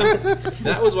gonna come.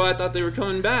 That was why I thought they were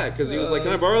coming back, because he was like,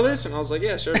 "Can I borrow this?" And I was like,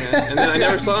 "Yeah, sure, man." And then I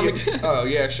never saw him again. Oh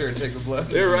yeah, sure. Take the blood.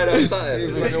 They were right outside.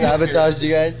 They sabotaged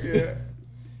you guys? Yeah.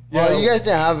 Well, you guys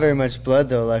didn't have very much blood,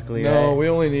 though, luckily, No, right? we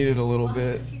only needed a little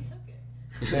bit. He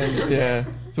took it. And, yeah,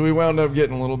 so we wound up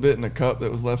getting a little bit in a cup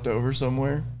that was left over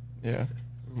somewhere. Yeah.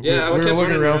 Yeah, I we were kept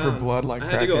looking running around for blood like I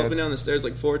had to go up and crackheads. down the stairs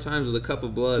like 4 times with a cup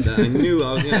of blood that I knew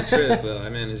I was gonna trip, but I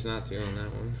managed not to on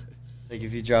that one. It's like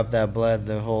if you dropped that blood,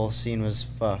 the whole scene was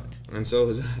fucked. And so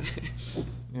was I.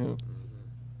 Yeah.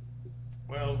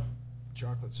 Well,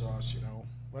 chocolate sauce,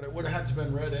 but it would have had to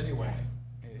been red anyway.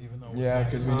 Even though Yeah,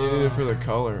 because we needed it for the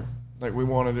color. Like, we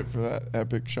wanted it for that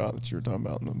epic shot that you were talking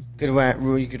about.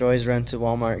 You could always run to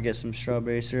Walmart and get some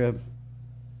strawberry syrup.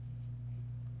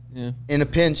 Yeah. In a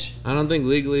pinch. I don't think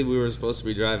legally we were supposed to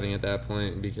be driving at that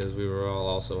point because we were all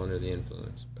also under the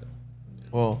influence. But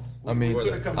Well, I mean,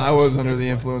 could've come I down was some under the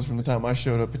good influence from the time I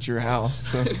showed up at your house.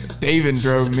 So David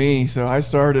drove me, so I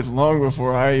started long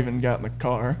before I even got in the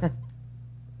car.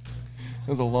 It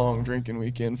was a long drinking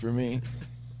weekend for me.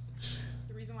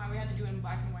 The reason why we had to do it in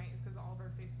black and white is because all of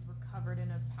our faces were covered in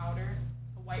a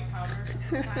white powder of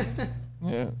some kind.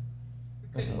 Yeah. We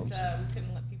couldn't helps.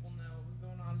 let people know what was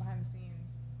going on behind the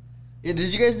scenes. Yeah,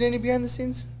 did you guys do any behind the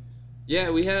scenes? yeah,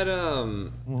 we had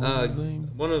What was his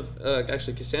name? one of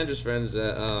actually Cassandra's friends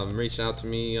that reached out to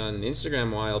me on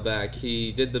Instagram a while back.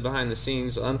 He did the behind the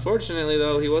scenes. Unfortunately,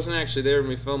 though, he wasn't actually there when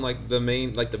we filmed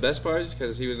the best parts,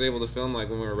 because he was able to film when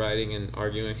we were writing and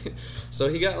arguing. So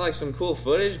he got some cool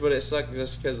footage, but it sucked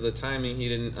just because of the timing.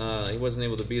 He wasn't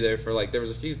able to be there for there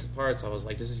was a few parts. I was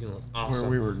like, this is gonna look awesome.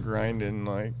 Where we were grinding,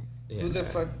 Yeah. Who the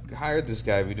fuck hired this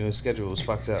guy if he knew his schedule was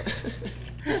fucked up?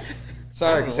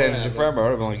 Sorry, Cassandra's your friend, but I would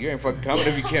have been like, you ain't fucking coming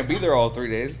if you can't be there all 3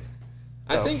 days.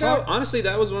 I think honestly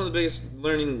that was one of the biggest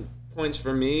learning points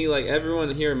for me. Like, everyone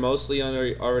here mostly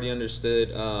already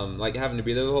understood having to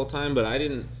be there the whole time, but I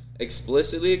didn't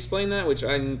explicitly explain that, which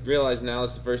I realize now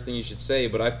is the first thing you should say,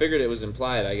 but I figured it was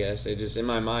implied, I guess. It just, in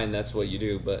my mind, that's what you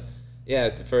do. But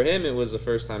yeah, for him it was the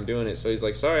first time doing it, so he's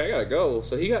like, sorry, I gotta go.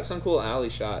 So he got some cool alley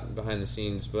shot behind the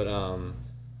scenes, but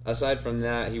aside from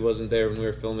that, he wasn't there when we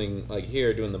were filming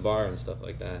here doing the bar and stuff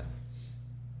like that.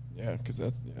 Yeah, because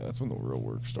that's when the real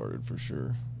work started for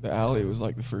sure. The alley was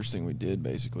the first thing we did,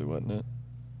 basically, wasn't it?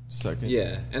 Second.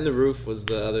 Yeah, and the roof was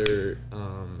the other.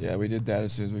 Yeah, we did that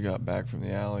as soon as we got back from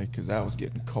the alley because that was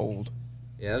getting cold.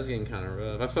 Yeah, that was getting kind of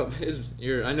rough. I felt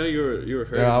I know you were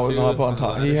hurt. Yeah, I was too, up on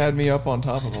top. the He ladder. had me up on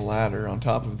top of a ladder on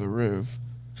top of the roof.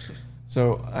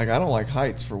 So I don't like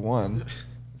heights for one.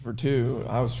 For two,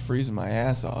 I was freezing my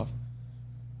ass off.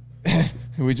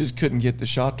 We just couldn't get the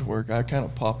shot to work. I kind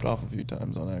of popped off a few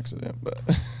times on accident, but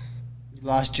You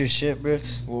lost your shit,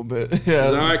 Brooks? a little bit. All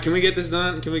Yeah. right, can we get this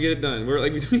done? Can we get it done? We're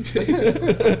between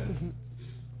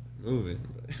moving.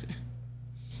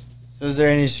 So is there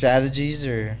any strategies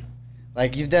or...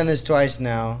 you've done this twice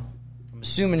now. I'm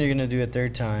assuming you're going to do it a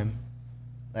third time.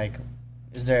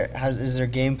 Is there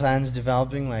game plans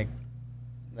developing? Like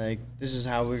this is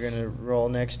how we're going to roll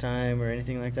next time or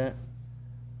anything like that?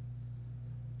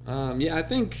 Yeah, I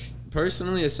think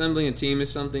personally assembling a team is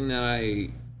something that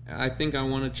I think I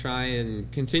want to try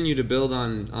and continue to build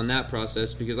on that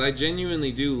process, because I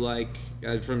genuinely do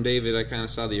from David I kind of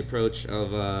saw the approach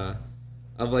of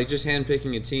just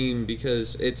handpicking a team,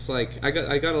 because it's I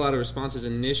got a lot of responses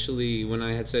initially when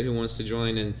I had said who wants to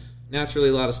join, and naturally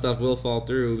a lot of stuff will fall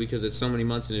through because it's so many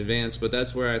months in advance. But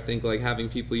that's where I think like having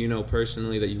people you know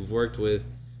personally that you've worked with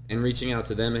and reaching out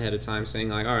to them ahead of time, saying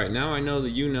like, all right, now I know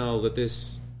that you know that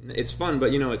it's fun,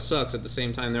 but it sucks. At the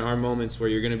same time, there are moments where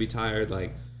you're going to be tired.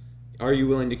 Like, are you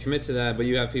willing to commit to that? But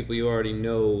you have people you already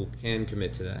know can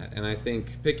commit to that. And I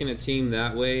think picking a team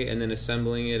that way and then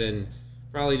assembling it and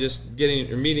probably just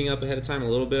meeting up ahead of time a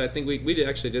little bit. I think we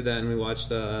actually did that, and we watched.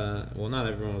 Well, not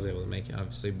everyone was able to make it,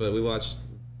 obviously, but we watched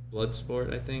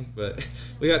Bloodsport, I think. But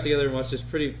we got together and watched this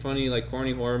pretty funny, like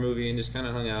corny horror movie, and just kind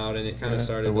of hung out. And it kind of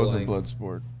started. It wasn't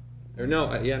Bloodsport. Or no,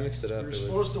 I mixed it up. You're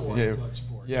supposed to watch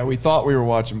Bloodsport. Yeah, we thought we were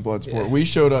watching Bloodsport. Yeah. We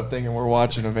showed up thinking we're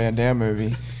watching a Van Damme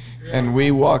movie. Yeah. And we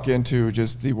walk into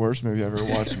just the worst movie I've ever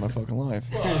watched in my fucking life.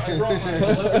 Well, I brought my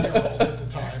 11-year-old at the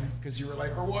time because you were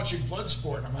like, we're watching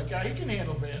Bloodsport. And I'm like, yeah, he can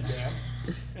handle Van Damme.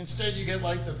 Instead, you get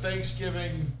like the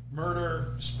Thanksgiving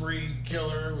murder spree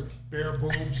killer with bare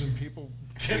boobs and people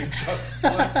getting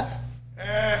like,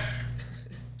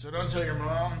 so don't tell your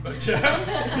mom. But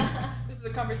This is a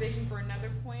conversation for another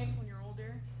point when you're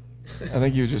older. I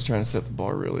think he was just trying to set the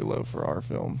bar really low for our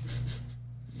film.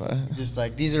 But Just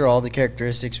like, these are all the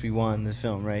characteristics we want in the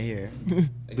film right here. Boobs,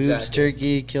 Exactly.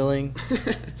 turkey, killing. It's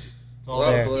A all lot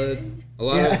of there. blood. A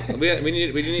lot of we didn't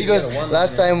He need goes, to get a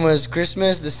last one-liner. time was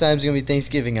Christmas, this time's going to be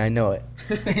Thanksgiving, I know it.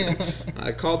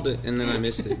 I called it and then I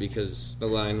missed it because the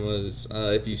line was,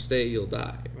 "If you stay, you'll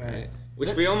die." Right.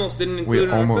 Which we almost didn't include in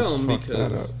our almost film fucked that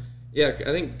because, up. yeah,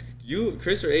 I think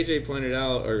Chris or AJ pointed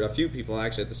out, or a few people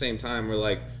actually at the same time were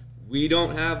like, we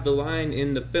don't have the line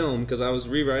in the film because I was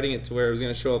rewriting it to where it was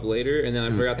going to show up later, and then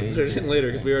I forgot to put it in later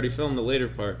because we already filmed the later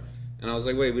part. And I was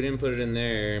like, wait, we didn't put it in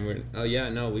there, and we're, oh yeah,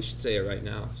 no, we should say it right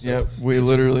now. So, yep, we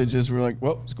literally just were like,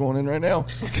 well, it's going in right now.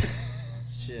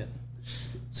 Shit.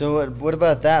 So what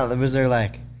about that? Was there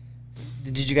like,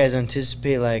 did you guys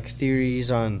anticipate like theories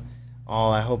on, oh,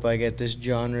 I hope I get this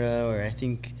genre, or I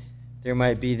think there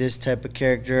might be this type of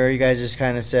character, or you guys just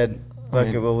kind of said, fuck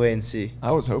it, we'll wait and see?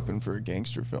 I was hoping for a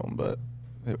gangster film, but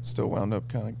it still wound up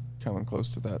kind of coming close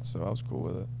to that, so I was cool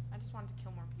with it. I just wanted to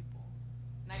kill more people,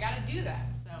 and I got to do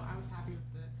that. So I was happy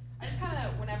with the. I just kind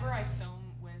of whenever I film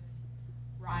with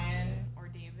Ryan or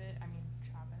David, I mean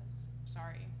Chavez.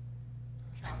 Sorry,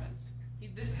 Chavez.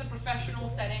 This is a professional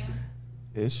setting.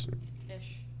 Ish.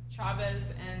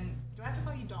 Chavez and do I have to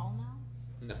call you Doll now?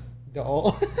 no.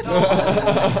 Doll?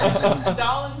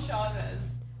 Doll and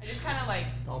Chavez. I just kind of like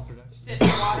Doll production. sit in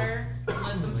water and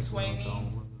let them sway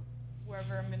me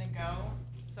wherever I'm gonna go.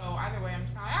 So either way, I'm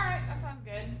just kind of like, all right, that sounds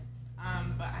good.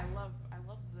 But I love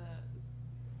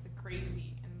the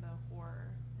crazy and the horror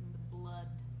and the blood.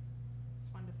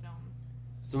 It's fun to film.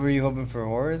 So were you hoping for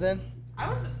horror then? I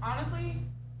was honestly,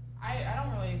 I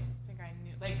don't really think I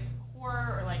knew like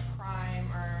horror or like crime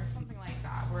or something like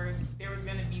that where there was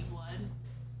gonna be blood.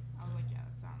 I was like, yeah,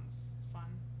 that sounds fun.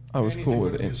 I was Anything cool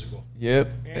but with a it. musical. Yep,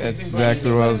 Anything that's but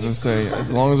exactly a what I was musical. going to say.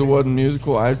 As long as it wasn't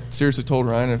musical, I seriously told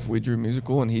Ryan if we drew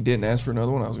musical and he didn't ask for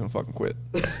another one, I was going to fucking quit.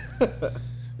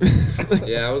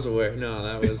 Yeah, I was aware. No,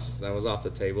 that was off the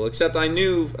table. Except I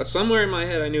knew somewhere in my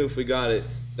head, I knew if we got it,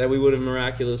 that we would have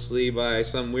miraculously, by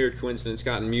some weird coincidence,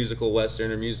 gotten musical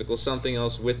western or musical something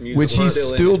else with musical. Which he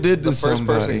still did to The first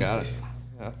somebody. person got it.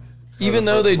 Yeah. Even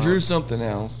the though first they month. drew something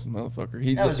else,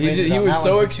 motherfucker. That was He waiting on was that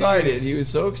so one for 2 excited. years. He was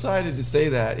so excited to say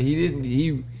that.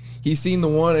 He seen the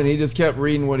one and he just kept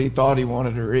reading what he thought he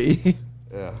wanted to read.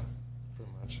 Yeah.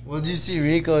 Pretty much. Well, did you see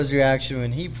Rico's reaction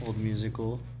when he pulled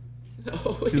musical? No,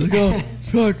 He's like, oh,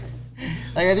 fuck.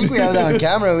 Like, I think we have that on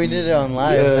camera. We did it on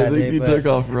live Yeah, I that think day. he but took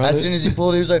off running. as soon as he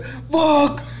pulled it, he was like,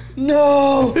 fuck!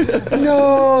 No!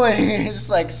 No! And it's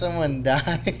like someone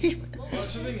died. Well,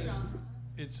 that's the thing is,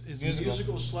 it's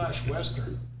musical /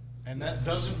 western, and that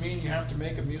doesn't mean you have to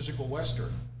make a musical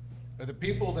western. The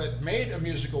people that made a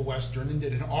musical western and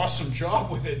did an awesome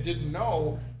job with it didn't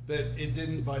know that it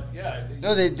didn't. But yeah,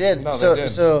 No, they did. No, so they did.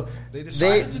 so They they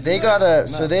decided to do they that? got a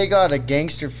No. they got a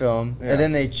gangster film, Yeah. and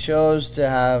then they chose to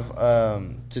have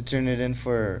to turn it in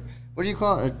for what do you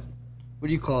call it? What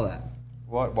do you call that?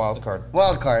 What wild card?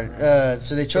 Wild card.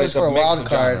 So they chose It's a for a mix wild of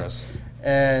card, genres.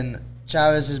 and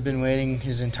Chavez has been waiting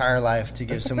his entire life to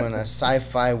give someone a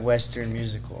sci-fi western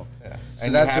musical. Yeah. So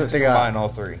And that's you have what to they got. combine all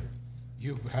three.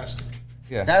 you bastard.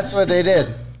 Yeah. That's what they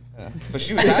did, Yeah. But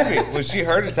she was happy. When she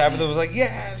heard it, Tabitha was like,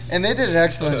 yes. and they did an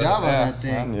excellent job on Yeah. that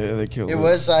thing. Yeah, they killed It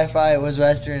was sci-fi, it was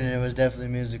western, and it was definitely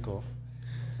musical.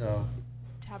 So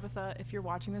Tabitha, if you're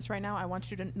watching this right now, I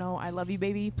want you to know I love you,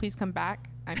 baby. Please come back.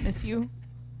 I miss you.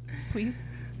 Please.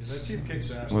 Yeah, that team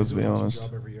kicks ass. Let's They be do an awesome honest.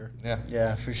 job every year. Yeah.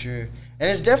 yeah, for sure. And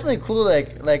it's definitely cool.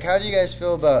 Like, how do you guys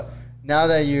feel about now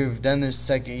that you've done this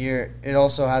second year? It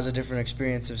also has a different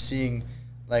experience of seeing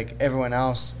like everyone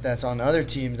else that's on other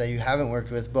teams that you haven't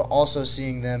worked with, but also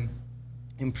seeing them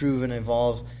improve and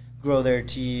evolve, grow their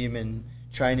team, and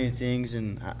try new things.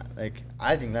 And like,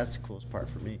 I think that's the coolest part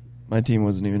for me. My team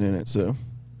wasn't even in it, so.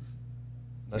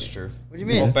 That's true. What do you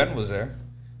mean? Well, Ben was there.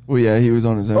 Well, yeah, he was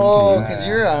on his own Oh, team. because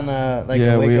you're on like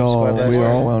Yeah, a wake we up all squad. we last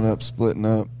all year. wound up splitting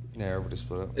up. Yeah, everybody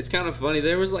split up. It's kind of funny.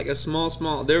 There was like a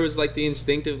small. There was like the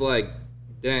instinctive like,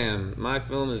 damn, my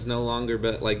film is no longer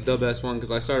like the best one,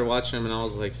 because I started watching them and I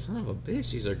was like, son of a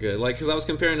bitch, these are good. Like, because I was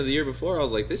comparing to the year before, I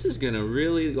was like, this is gonna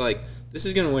really this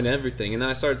is gonna win everything. And then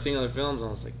I started seeing other films and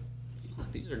I was like,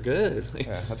 fuck, these are good. Like,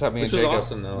 Yeah, that's how me and which was Jacob.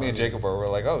 awesome, though. Me and Jacob were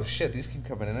like, oh shit, these keep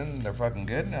coming in and they're fucking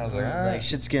good. And I was like, all right. Like,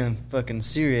 shit's getting fucking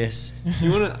serious.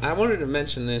 I wanted to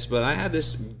mention this, but I had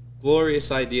this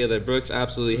glorious idea that Brooks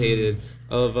absolutely hated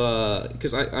of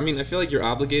because I mean I feel like you're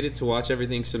obligated to watch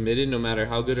everything submitted no matter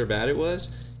how good or bad it was.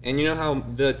 And you know how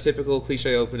the typical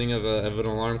cliche opening of an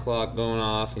alarm clock going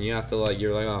off, and you have to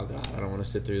you're like, oh god, I don't want to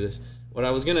sit through this. What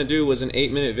I was gonna do was an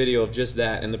 8-minute video of just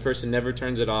that, and the person never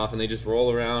turns it off, and they just roll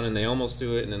around, and they almost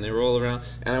do it, and then they roll around,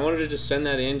 and I wanted to just send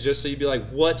that in just so you'd be like,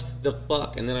 what the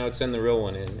fuck, and then I would send the real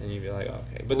one in, and you'd be like,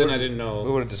 okay. But then I didn't We know.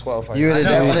 would have disqualified You would have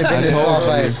definitely been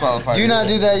disqualified. Disqualified. Do not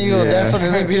do that. You will Yeah.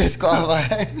 definitely be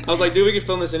disqualified. I was like, dude, we could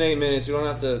film this in 8 minutes. We don't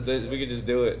have to. We could just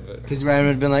do it. But Because Ryan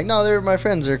would have been like, no, they're my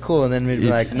friends. They're cool. And then we'd be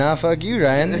like, nah, fuck you,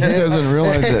 Ryan. He doesn't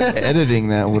realize that editing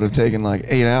that would have taken like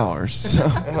 8 hours. So.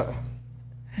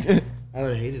 I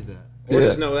would have hated that. or Yeah.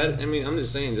 just no edit. I mean, I'm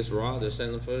just saying, just raw, just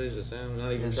send the footage, just send,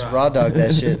 not even Just try. raw dog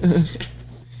that shit.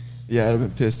 Yeah, I'd have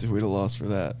been pissed if we'd have lost for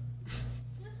that.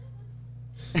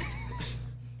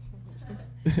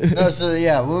 No, so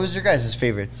yeah, what was your guys'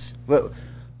 favorites? What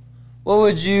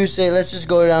would you say? Let's just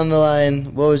go down the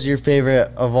line. What was your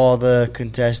favorite of all the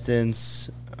contestants?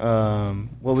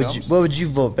 What would you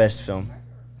vote best film?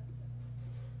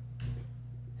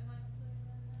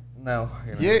 No,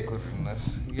 you're not You're- included in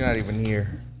this. You're not even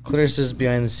here. Clarissa's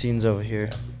behind the scenes over here.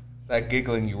 That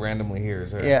giggling you randomly hear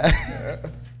is her. Yeah.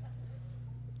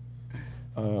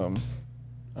 I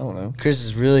don't know. Chris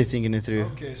is really thinking it through.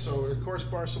 Okay, so of course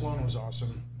Barcelona was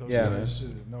awesome. Those Yeah. guys,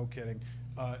 no kidding.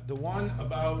 The one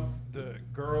about the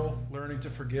girl learning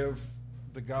to forgive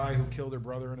the guy who killed her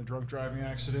brother in a drunk driving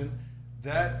accident,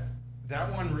 that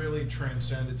one really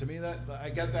transcended to me. That I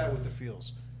get that with the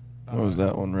feels. What was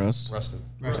that one, Rust? Rusted.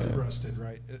 Rusted,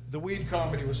 right? The weed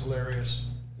comedy was hilarious,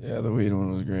 Yeah, the weed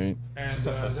one was great. and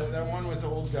that one with the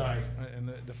old guy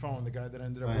and the phone, the guy that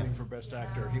ended up Right. winning for best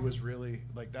actor, he was really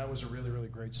that was a really really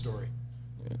great story.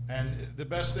 And the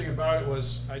best thing about it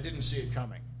was I didn't see it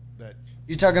coming. That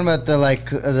You talking about the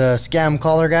the scam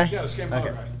caller guy? yeah, the scam Okay.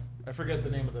 guy. I forget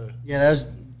the name of the. Yeah, that was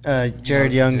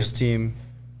Jared Young's team,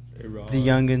 Hey, raw. the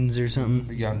Youngins or something.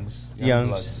 The Youngs. Youngs.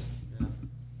 Bloods.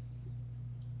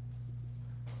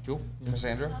 Cool.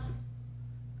 Cassandra?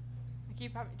 I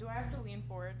keep having, do I have to lean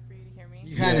forward for you to hear me?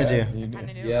 You kind of do. You do. Kind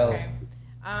of do. Yeah. Okay.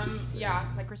 Yeah,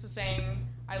 like Chris was saying,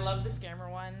 I loved the scammer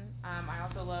one. I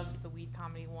also loved the weed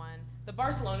comedy one. The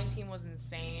Barcelona team was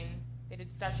insane. They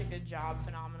did such a good job,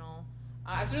 phenomenal.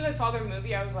 As soon as I saw their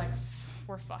movie, I was like,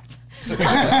 we're fucked. We're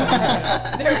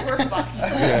fucked.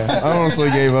 Yeah, I honestly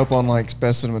gave up on like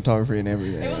best cinematography and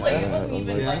everything. It was like, it I wasn't was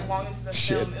even like, like long into the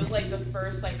shit. film. It was like the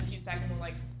first few seconds. I was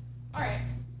like, all right,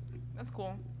 that's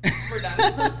cool. We're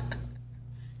done.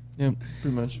 yeah,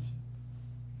 pretty much.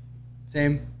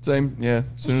 Same. Same, yeah.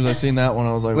 As soon as I seen that one,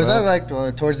 I was like, Was well,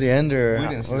 that towards the end or We what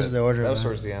didn't see was that. the order? That of was that?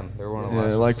 towards the end. They were one of the yeah,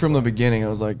 last like ones. from the beginning, I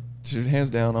was like, dude, hands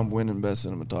down, I'm winning best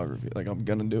cinematography. Like, I'm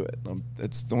gonna do it.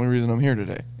 It's the only reason I'm here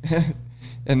today.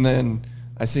 And then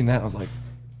I seen that, I was like,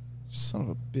 son of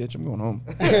a bitch, I'm going home.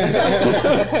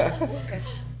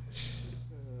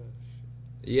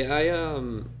 Yeah,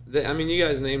 I mean, you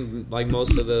guys named like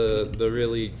most of the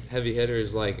really heavy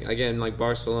hitters. Like again, like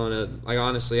Barcelona. Like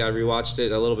honestly, I rewatched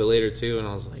it a little bit later too, and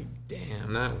I was like,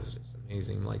 damn, that was just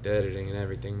amazing. Like the editing and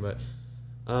everything. But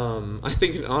I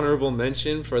think an honorable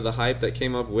mention for the hype that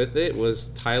came up with it was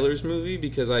Tyler's movie,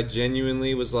 because I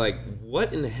genuinely was like,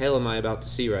 what in the hell am I about to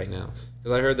see right now?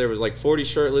 Because I heard there was like 40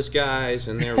 shirtless guys,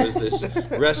 and there was this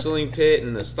wrestling pit,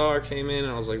 and the star came in,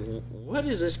 and I was like, what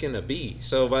is this going to be?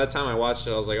 So by the time I watched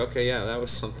it, I was like, okay, yeah, that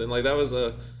was something. Like, that was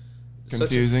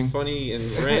Confusing. such a funny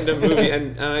and random movie.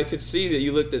 And I could see that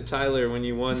you looked at Tyler when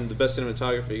you won the best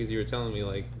cinematography, because you were telling me,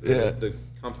 like, Yeah. the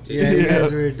competition. Yeah, you Yeah.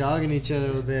 guys were dogging each other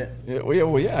a little bit.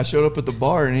 Well, yeah, I showed up at the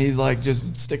bar, and he's like,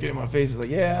 just sticking it in my face. He's like,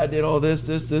 yeah, I did all this,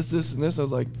 and this. I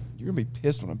was like, you're going to be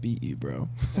pissed when I beat you, bro.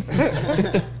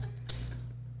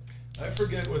 I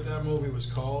forget what that movie was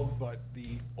called, but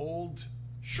the old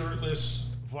shirtless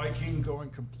Viking going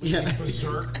completely Yeah.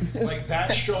 berserk, like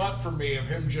that shot for me of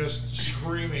him just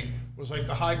screaming was like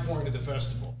the high point of the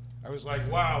festival. I was like,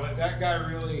 wow, that guy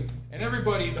really, and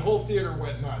everybody, the whole theater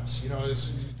went nuts. You know,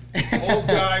 this old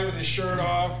guy with his shirt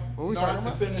off, not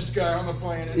the thinnest guy on the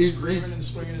planet, screaming and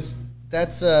swinging his.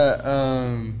 That's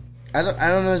I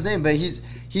don't know his name, but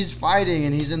he's fighting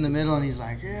and he's in the middle and he's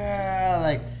like, yeah,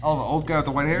 like, Oh, the old guy with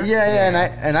the white hair. yeah.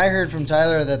 And I heard from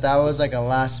Tyler that was like a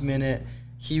last minute.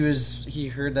 He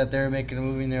heard that they were making a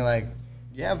movie and they're like,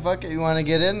 yeah, fuck it, you want to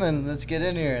get in, then let's get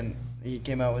in here. And he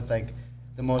came out with like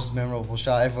the most memorable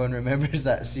shot. Everyone remembers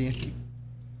that scene.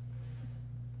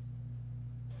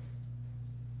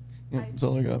 Yeah, that's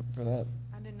all I got for that.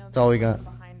 I didn't know That's all we there was got.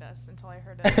 someone behind us until I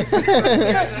heard it.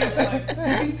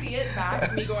 You can see it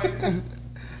back, me going.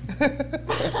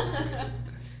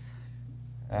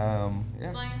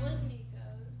 Yeah. Mine was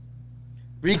Nico's.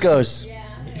 Rico's.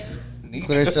 Yeah, his.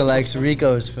 Clarissa likes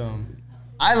Rico's film.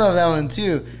 I love that one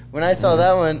too. When I saw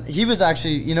that one, he was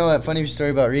actually, you know what, funny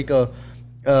story about Rico.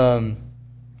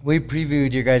 We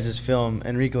previewed your guys' film,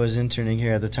 and Rico was interning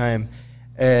here at the time,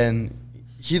 and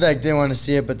he like didn't want to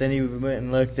see it, but then he went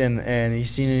and looked and he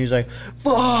seen it and he was like,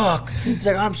 fuck. He's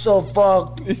like, I'm so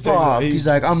fucked. Fuck. He's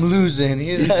like, I'm losing.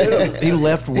 He's like, He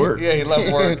left work. Yeah, he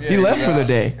left work. Yeah, He left for the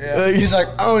day. he's like,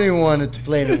 I don't even want it to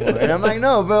play anymore. And I'm like,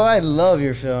 no, bro, I love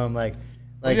your film. Like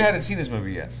You hadn't seen this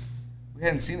movie yet. We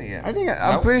hadn't seen it yet. I think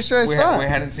I'm pretty sure I saw We it.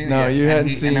 hadn't seen it No, yet. you And hadn't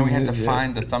he- seen And then we had to his yet.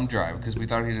 find the thumb drive because we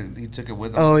thought he took it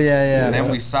with him. Oh yeah. And then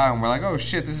we saw it and we're like, oh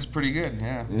shit, this is pretty good.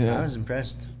 Yeah. I Yeah. was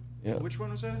impressed. Yeah. Which one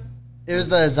was that? It was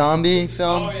the zombie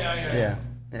film. Oh yeah.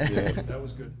 Yeah. That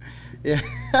was good. Yeah.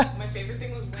 My favorite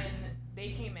thing was when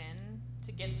they came in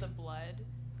to get the blood.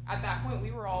 At that point,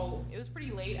 it was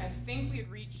pretty late. I think we had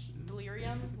reached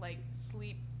delirium, like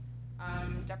sleep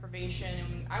deprivation.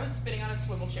 And I was spitting on a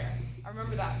swivel chair. I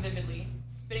remember that vividly.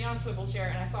 Spitting on a swivel chair,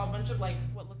 and I saw a bunch of like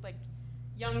what looked like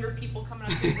younger people coming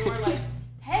up to the door, like,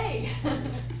 "Hey,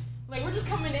 like we're just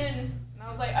coming in." And I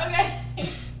was like, "Okay,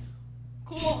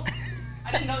 cool."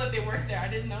 I didn't know that they worked there. I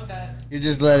didn't know that. You're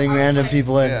just letting I was random like-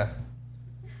 people in. Yeah.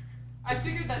 I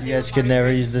figured that You they guys were could probably never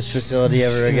crazy use this to me. facility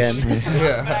ever again.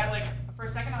 Yeah. But I like for a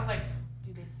second I was like,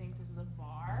 do they think this is a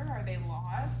bar? Are they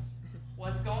lost?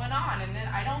 What's going on? And then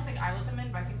I don't think I let them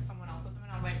in, but I think someone else let them in.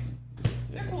 I was like,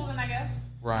 they're cool then, I guess.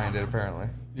 Ryan did apparently.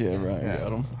 Yeah, Ryan Yeah.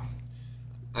 got him.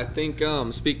 I think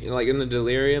speaking like in the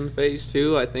delirium phase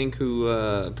too, I think who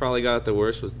probably got it the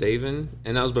worst was Davin,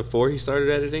 and that was before he started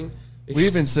editing. We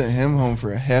even sent him home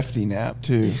for a hefty nap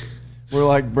too. We're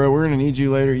like, bro, we're gonna need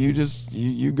you later.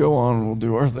 You go on and we'll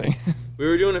do our thing. We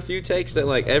were doing a few takes that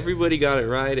like everybody got it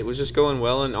right. It was just going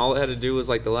well, and all it had to do was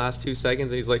like the last 2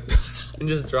 seconds. And he's like, and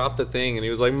just dropped the thing, and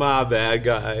he was like, "My bad,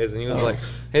 guys." And he was like,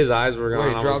 his eyes were gone.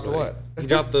 Wait, I dropped was like- what? He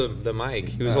dropped the mic.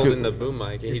 He was holding the boom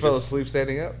mic. And He fell asleep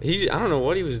standing up. I don't know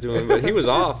what he was doing, but he was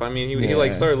off. I mean, he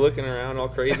like Yeah. started looking around all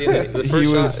crazy. And the He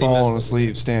first was shot, falling messed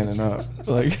asleep standing up.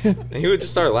 Like And he would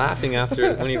just start laughing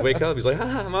after when he'd wake up. He's like,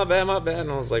 my bad.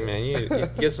 And I was like, man, you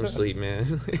get some sleep,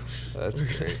 man. That's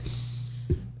great.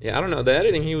 Yeah, I don't know. The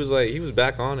editing, he was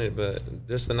back on it, but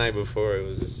just the night before, it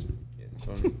was just getting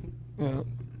funny. yeah.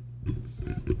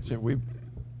 Shit,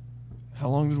 how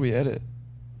long did we edit?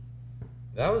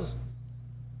 That was...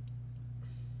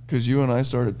 Because you and I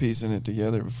started piecing it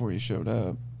together before you showed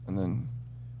up, and then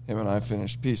him and I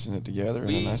finished piecing it together, and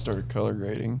then I started color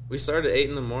grading. We started at 8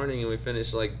 in the morning, and we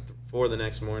finished like 4 the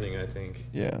next morning, I think.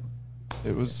 Yeah,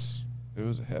 it was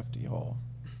a hefty haul.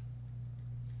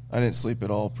 I didn't sleep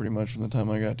at all pretty much from the time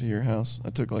I got to your house. I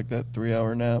took like that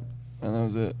 3-hour nap, and that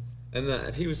was it. And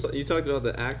you talked about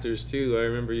the actors too. I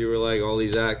remember you were like, all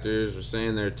these actors were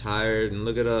saying they're tired, and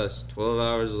look at us, 12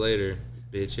 hours later,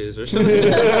 bitches, or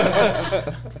something.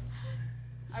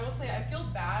 I will say I feel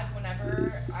bad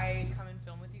whenever I come and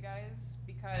film with you guys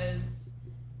because,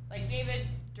 like, David,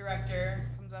 director,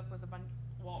 comes up with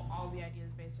all the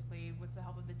ideas basically with the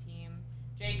help of the team.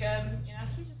 Jacob,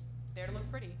 he's just there to look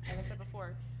pretty, like I said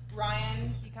before.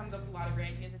 Ryan, he comes up with a lot of great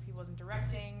ideas if he wasn't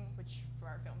directing, which for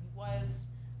our film he was,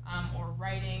 or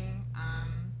writing.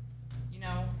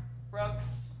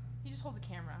 Brooks, he just holds a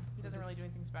camera. He doesn't really do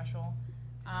anything special.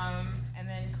 And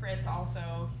then Chris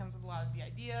also, he comes with a lot of the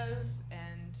ideas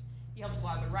and he helps with a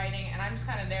lot of the writing. And I'm just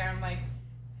kind of there. I'm like,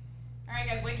 all right,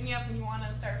 guys, waking you up when you want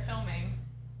to start filming,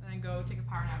 and then go take a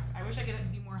power nap. I wish I could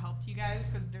be more help to you guys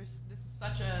because this is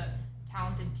such a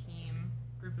talented team,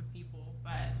 group of people.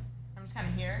 But I'm just kind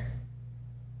of here.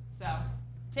 So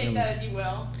take that as you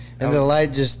will. And the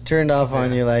light just turned off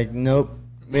on you like, nope,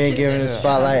 we ain't giving the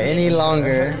spotlight any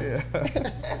longer.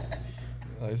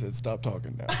 I said, stop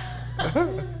talking now.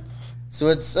 So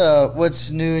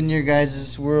what's new in your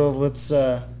guys' world? What's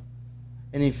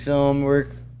any film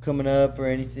work coming up or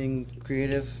anything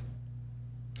creative?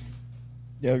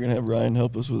 Yeah, we're gonna have Ryan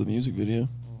help us with a music video.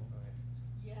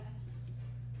 Yes.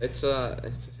 It's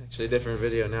actually a different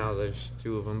video now. There's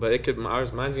 2 of them, but it could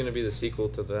mine's gonna be the sequel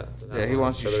to that. Yeah, he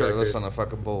wants you shirtless on a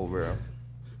fucking bowl, bro.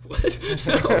 What?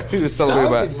 He was telling me That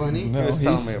would about. be funny. He was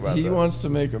telling me about he that. wants to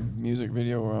make a music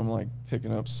video where I'm like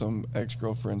picking up some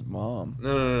ex-girlfriend's mom.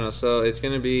 No. So it's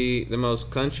gonna be the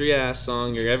most country ass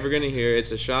song you're ever gonna hear.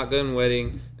 It's a shotgun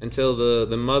wedding until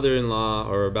the mother-in-law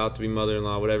or about to be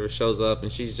mother-in-law, whatever, shows up and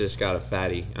she's just got a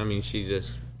fatty. I mean, she's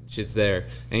there,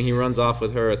 and he runs off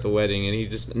with her at the wedding, and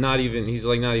he's not even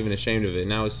ashamed of it.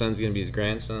 Now his son's gonna be his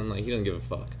grandson. Like, he doesn't give a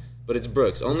fuck. But it's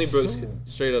Brooks. Only Brooks could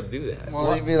straight up do that.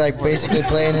 Well, he'd be like basically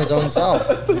playing his own self.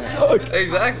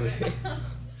 Exactly.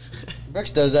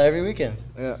 Brooks does that every weekend.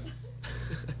 Yeah.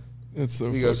 That's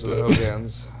so. He goes to the fucked up.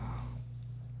 hoedowns.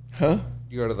 Huh?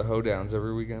 You go to the hoedowns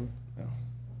every weekend.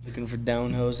 Looking for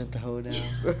down hoes at the hoedown.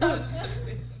 I was about to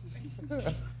say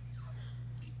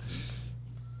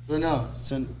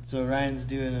something. So Ryan's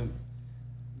doing a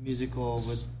musical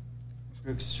with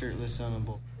Brooks shirtless on a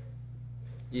bowl.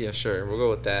 Yeah, sure. We'll go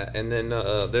with that. And then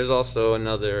there's also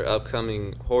another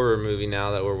upcoming horror movie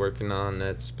now that we're working on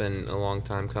that's been a long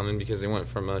time coming because they went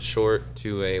from a short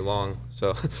to a long.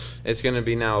 So it's going to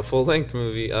be now a full-length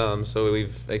movie. So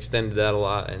we've extended that a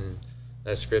lot, and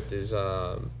that script is it's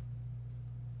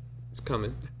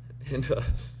coming. And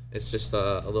it's just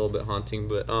a little bit haunting.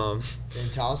 But Can you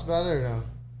tell us about it or no?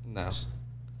 No. Let's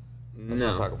no.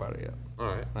 not talk about it yet. All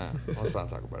right. Nah, let's not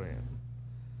talk about it yet.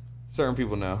 Certain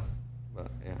people know, but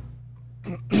yeah.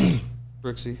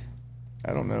 Brooksy.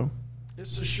 I don't know.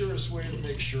 It's the surest way to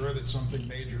make sure that something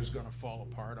major is going to fall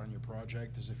apart on your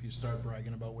project is if you start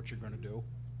bragging about what you're going to do.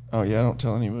 Oh yeah, I don't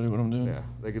tell anybody what I'm doing. Yeah,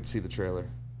 they could see the trailer.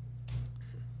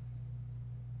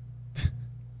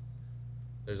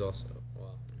 There's also,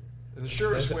 well, The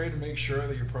surest way to make sure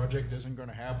that your project isn't going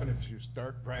to happen if you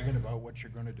start bragging about what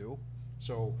you're going to do.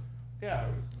 So, yeah,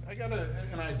 I got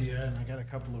an idea, and I got a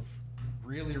couple of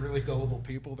really, really gullible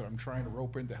people that I'm trying to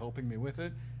rope into helping me with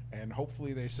it, and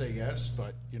hopefully they say yes,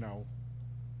 but,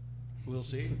 we'll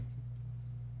see.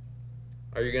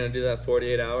 are you going to do that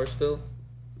 48 hours still?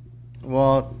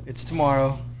 Well, it's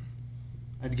tomorrow.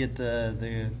 I'd get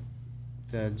the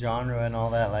genre and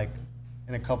all that like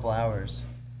in a couple hours.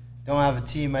 Don't have a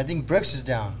team. I think Brooks is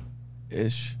down.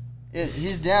 Ish.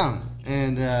 He's down,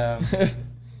 and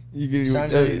You you get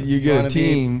wanna a be-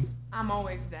 team. I'm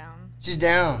always down. she's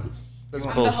down. That's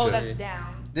I'm the hoe bullshit. that's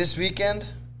down. This weekend,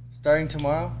 starting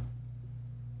tomorrow.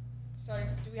 Sorry,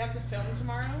 do we have to film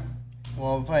tomorrow?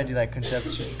 Well, we'll probably do like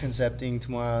concepting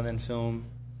tomorrow and then film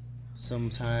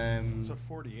sometime. It's a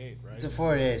 48, right? It's a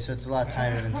 48, so it's a lot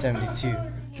tighter than 72.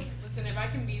 Listen, if I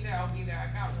can be there, I'll be there.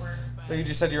 I've got work, but But you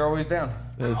just said you're always down.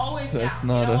 I'm always That's down.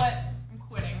 not You know a what? I'm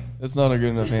quitting. that's not a good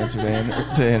enough answer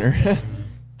to enter.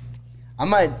 I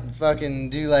might fucking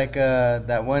do like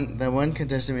that one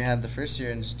contestant we had the first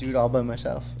year and just do it all by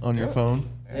myself. On your phone.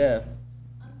 Yeah,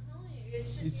 I'm telling you, it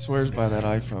should He be swears like by that the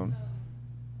iPhone. movie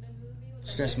with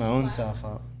stress the my own Black- self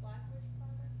out. Black Witch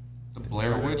Project. The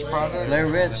Blair Witch Project? Blair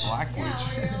Witch. Black Yeah, Witch.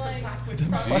 where you're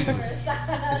like, Jesus.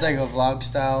 It's like a vlog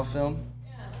style film.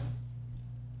 yeah. I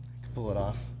could pull it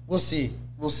off. We'll see.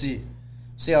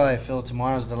 See how I feel.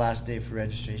 Tomorrow's the last day for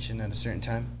registration at a certain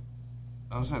time.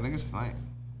 I think it's tonight.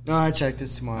 No, I checked.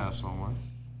 It's tomorrow. Yeah, small one.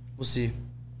 We'll see.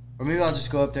 Or maybe I'll just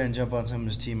go up there and jump on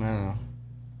someone's team. I don't know.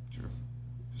 Sure.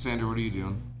 Sandra, what are you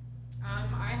doing?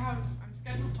 I'm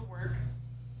scheduled to work.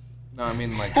 No, I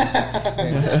mean like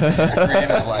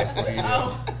creative life. What are you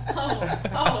doing?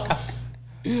 Oh.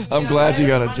 I'm Yeah, glad you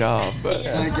got a Monday. job, but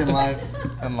Like in life,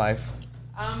 In life.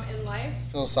 In life,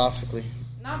 philosophically.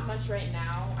 not much right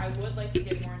now. I would like to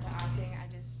get more into acting. I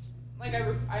just like I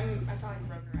sound like a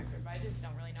broken record, but I just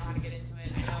don't really know how to get into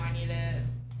it. I know I need to.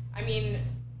 I mean,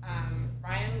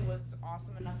 Ryan was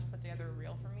awesome enough to put together a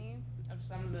reel for me of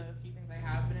some of the few things I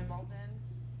have been involved in,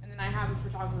 and then I have a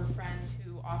photographer friend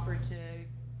who offered to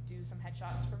do some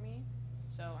headshots for me,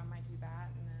 so I might do that,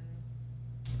 and then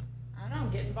I don't know,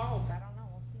 get involved. I don't know.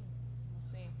 We'll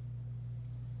see.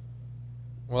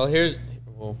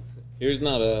 Well, here's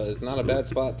not a bad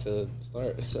spot to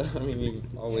start. So, I mean, you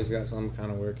always got some kind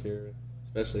of work here,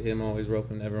 especially him always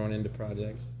roping everyone into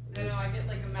projects. I know I get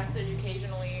like a message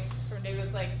occasionally from David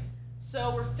that's like,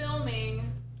 so we're filming,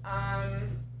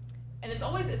 and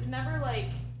it's never like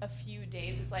a few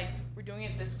days. It's like, we're doing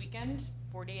it this weekend,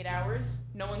 48 hours,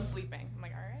 no one's sleeping. I'm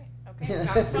like, all right, okay,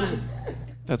 sounds fun.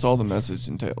 that's all the message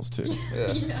entails too.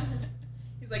 Yeah. Yeah.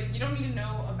 He's like, you don't need to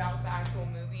know about the actual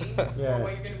movie Yeah. or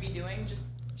what you're going to be doing, just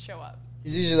show up.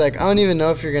 He's usually like, I don't even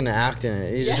know if you're gonna act in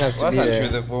it. You just Yeah. have to Well, that's be not there.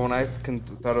 true. That when I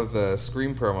thought of the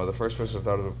Scream promo, the first person I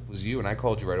thought of was you, and I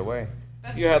called you right away.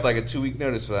 That's You had like a 2-week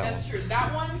notice for that That's one. true.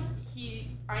 That one,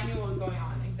 I knew what was going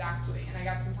on exactly, and I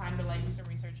got some time to like do some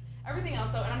research. Everything else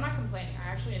though, and I'm not complaining. I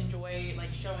actually enjoy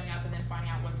like showing up and then finding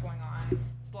out what's going on.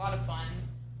 It's a lot of fun.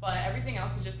 But everything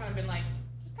else has just kind of been like,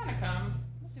 just kind of come,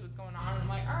 we'll see what's going on. And I'm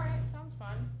like, all right, sounds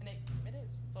fun, and it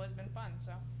is. It's always been fun.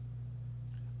 So.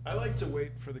 I like to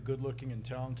wait for the good-looking and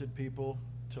talented people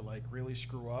to like really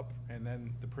screw up, and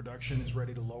then the production is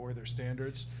ready to lower their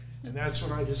standards, and that's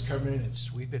when I just come in and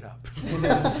sweep it up.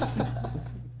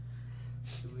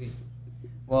 Sweet.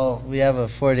 Well, we have a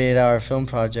 48-hour film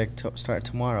project to start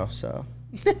tomorrow, so.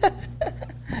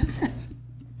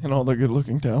 And all the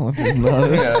good-looking talent is not.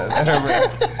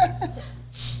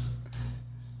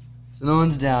 So no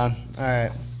one's down. All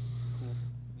right.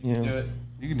 Yeah. Do it.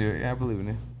 You can do it. Yeah, I believe in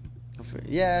you.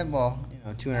 Yeah, well,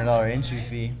 $200 entry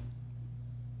fee.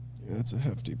 Yeah, that's a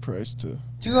hefty price to.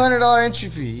 $200 entry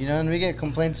fee, and we get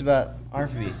complaints about our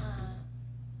fee.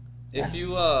 If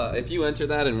you enter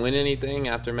that and win anything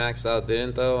after Max Out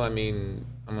didn't though, I mean,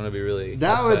 I'm gonna be really upset.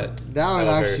 That would That'll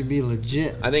actually hurt. be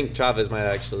legit. I think Travis might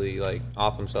actually like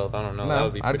off himself. I don't know. That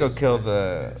would be I'd pretty go kill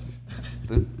sad.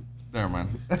 the. Never mind.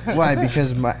 Why?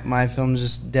 Because my film's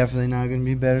just definitely not going to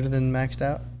be better than Maxed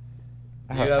Out.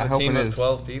 Do you have a hope team it of is.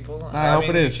 12 people? I hope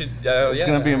mean, it you is. should- It's yeah.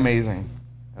 gonna be amazing.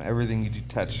 Everything you do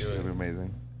touch is gonna be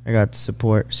amazing. I got the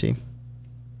support. See,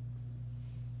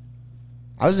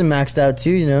 I was in Maxed Out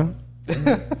too.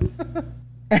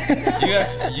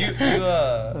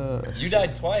 You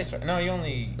died twice, right? No, you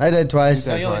only. I died twice.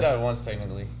 No, you only twice. died once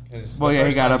technically. 'Cause Well, the yeah, he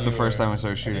first got time up the you first were- time we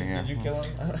started shooting. Did you kill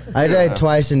him? I died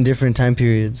twice in different time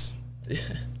periods.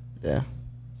 Yeah,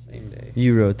 Same day.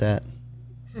 you wrote that.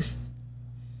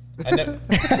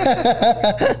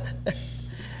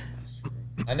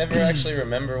 I never actually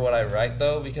remember what I write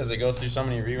though because it goes through so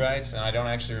many rewrites and I don't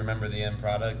actually remember the end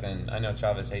product. And I know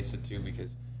Travis hates it too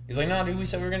because he's like, "No, dude, we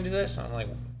said we were gonna do this." And I'm like,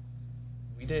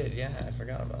 "We did, yeah. I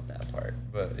forgot about that part."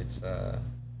 But it's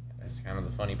that's kind of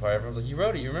the funny part. Everyone's like, "You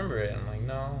wrote it, you remember it?" And I'm like,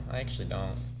 "No, I actually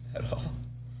don't at all."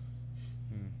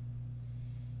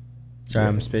 Sorry,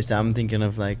 I'm spaced out. I'm thinking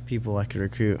of like people I could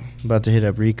recruit. About to hit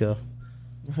up Rico.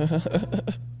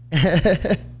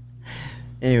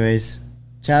 Anyways,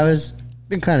 Chavez,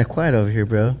 been kind of quiet over here,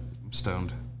 bro. I'm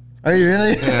stoned. Are you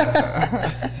really?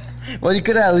 Yeah. Well, you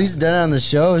could have at least done it on the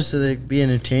show so they'd be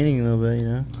entertaining a little bit,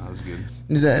 That was good.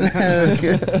 Is that that's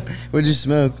good? What'd you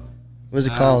smoke? What's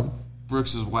it called?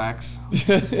 Brooks's wax.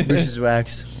 Bruce's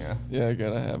Wax. Yeah. Yeah, I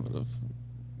got a habit of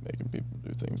making people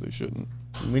do things they shouldn't.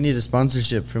 We need a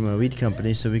sponsorship from a weed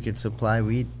company so we could supply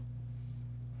weed.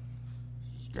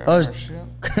 Just grab Oh, our shit.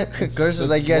 Curse is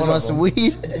like, you guys one want of some them.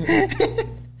 weed?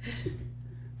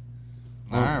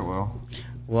 All right. Well.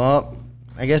 Well,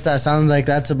 I guess that sounds like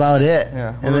that's about it.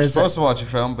 Yeah. And We were there's supposed to watch a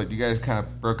film, but you guys kind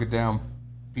of broke it down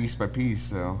piece by piece.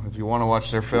 So if you want to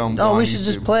watch their film, go Oh, on we should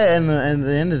just YouTube. play it in the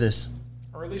end of this.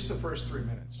 Or at least the first 3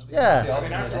 minutes. Yeah. I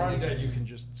mean, after I'm dead, you can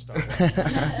just stop.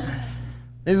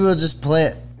 Maybe we'll just play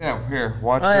it. Yeah. Here,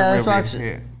 watch Oh, their yeah, movie. let's watch it.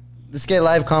 Yeah. Let's get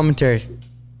live commentary.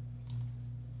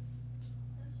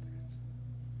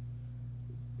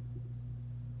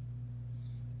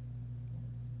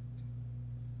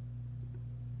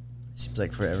 Seems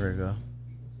like forever ago.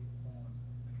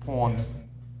 Porn.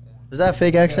 Was that a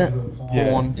fake accent? Yeah,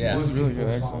 Porn. Yeah. it was a really good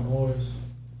accent.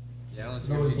 Yeah, let's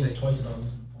You know what it takes twice about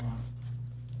losing the pawn.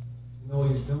 You know what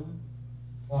you're doing?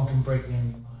 Pawn can break the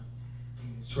enemy lines. You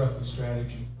can disrupt the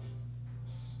strategy.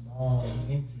 Small,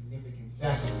 insignificant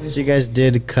sacrifice. So you guys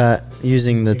did cut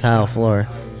using the tile floor.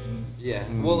 Yeah.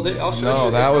 Well, I'll show No,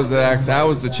 you. that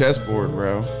was the chessboard,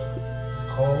 bro. It's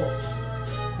cold.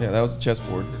 Yeah, that was the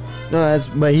chessboard. No,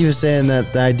 but he was saying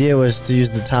that the idea was to use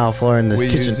the tile floor in the We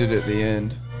kitchen. used it at the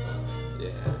end.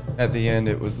 Yeah. At the end,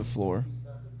 it was the floor.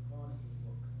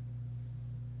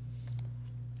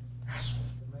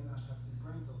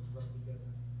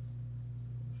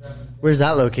 Where's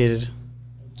that located?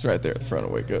 It's right there at the front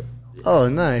of Wake Up. Oh, You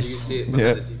can nice. see it Yeah.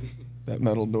 behind the TV. That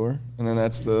metal door, and then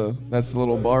that's the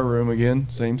little bar room again.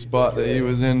 Same spot that he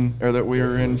was in, or that we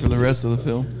were in for the rest of the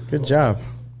film. Good job.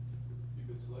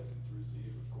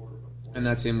 And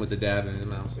that's him with the dab in his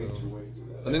mouth still.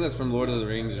 I think that's from Lord of the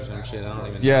Rings or some shit. I don't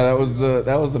even know. Yeah, that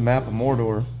was the map of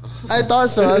Mordor. I thought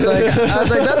so. I was like,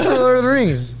 that's for Lord of the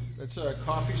Rings. It's a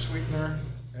coffee sweetener,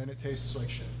 and it tastes like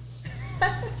shit.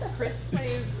 Chris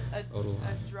plays a Total.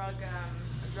 drugged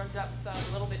up thug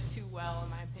a little bit too well, in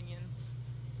my opinion.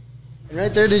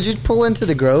 Right there, did you pull into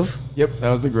the Grove? Yep,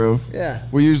 that was the Grove. Yeah.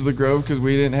 We used the Grove because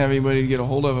we didn't have anybody to get a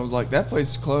hold of. I was like, that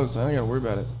place is closed. I don't got to worry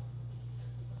about it.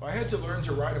 I had to learn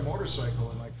to ride a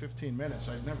motorcycle in like 15 minutes.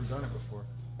 I'd never done it before.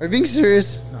 Are you being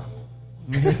serious?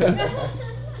 No.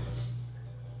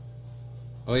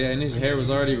 Oh yeah, and his hair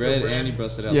was already red, and he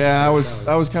busted out. Yeah, I was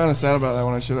kind of sad about that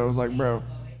when I should. I was like, bro,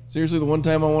 seriously, the one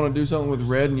time I want to do something with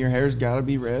red and your hair's got to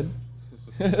be red.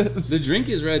 The drink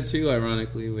is red too,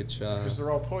 ironically, which Because they're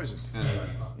all poisoned.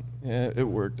 Yeah, it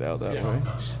worked out that way.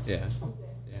 yeah,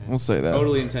 We'll say that.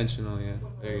 totally intentional. Yeah,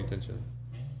 very intentional.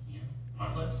 My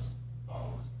place?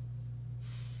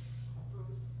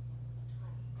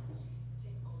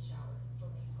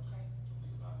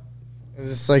 Is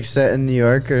this like set in New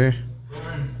York or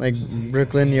like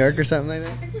Brooklyn, New York or something like that?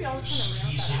 I think we all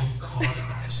just kind of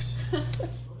Contrast.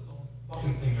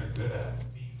 Fucking thing you're good at.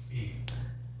 Beef.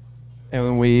 And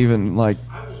when we even, like,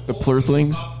 the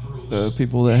Plurthlings, the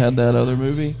people that had that other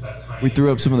movie, we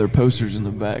threw up some of their posters in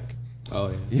the back.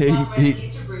 Oh yeah. Yeah,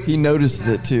 he noticed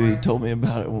it too. He told me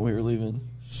about it when we were leaving.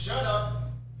 Shut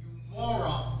up, you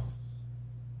morons.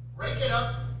 Break it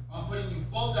up. I'm putting you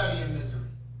both out of your misery.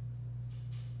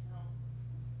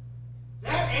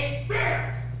 That ain't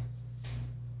fair.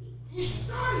 You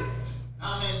started it.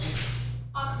 I'm ending it.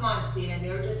 Oh, come on, Steven. They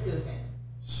were just goofing.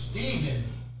 Steven.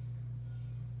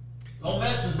 Don't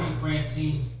mess with me,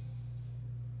 Francine.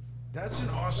 That's an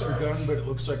awesome gun, but it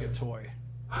looks like a toy.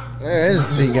 There is a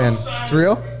sweet gun. It's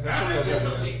real? That's what Take a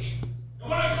that is. leak. And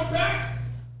when I come back,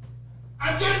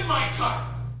 I'm getting my cut.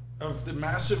 Of the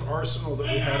massive arsenal that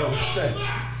we had on set.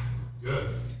 Good.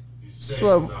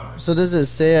 So does it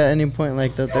say at any point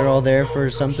like that they're all there for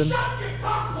something? Shut your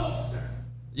cock holster.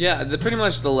 Yeah, pretty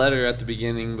much the letter at the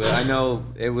beginning, but I know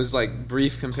it was like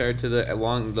brief compared to the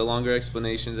longer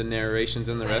explanations and narrations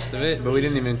and the rest of it. But we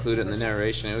didn't even include it in the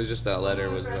narration. It was just that letter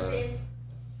was the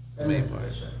main part.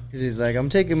 Because he's like, I'm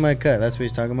taking my cut. That's what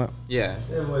he's talking about. Yeah.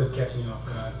 They avoid catching you off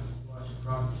guard. Watch you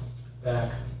front,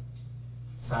 back,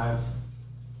 sides.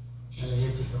 And they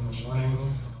hit you from one angle.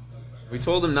 We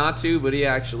told him not to, but he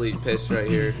actually pissed right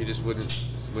here. He just wouldn't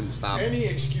stop. Any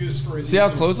excuse for it. See how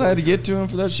close I had to get to him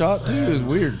for that shot too? It was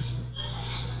weird.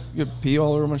 You get pee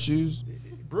all over my shoes.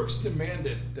 Brooks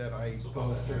demanded that I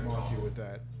go full Monty with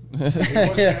that. He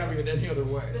wasn't having it any other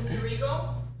way. Mr.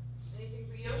 Regal? Anything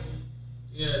for you?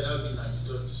 Yeah, that would be nice,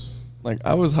 Toots. Like,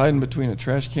 I was hiding between a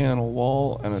trash can, a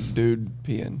wall, and a dude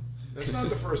peeing. That's not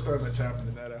the first time that's happened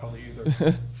in that alley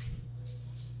either.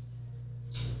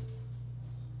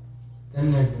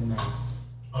 Then there's the man.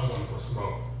 I'm going for a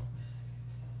smoke.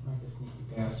 Bunch of sneaky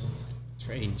bastards.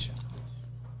 Train shot.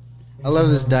 I love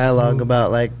this dialogue about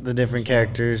like the different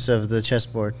characters of the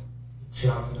chessboard.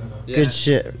 Chopping it up. Yeah. Good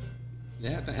shit.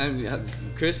 Yeah, I mean,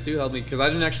 Chris too helped me because I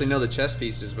didn't actually know the chess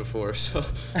pieces before, so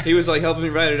he was like helping me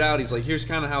write it out. He's like, "Here's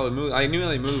kind of how it moves." I knew how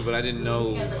they move, but I didn't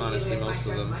know honestly most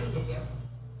of them.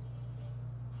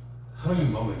 How do you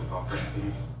moment about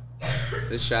Francine?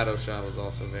 This shadow shot was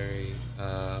also very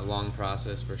long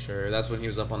process for sure. That's when he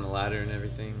was up on the ladder and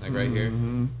everything, like right here.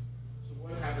 Mm-hmm. So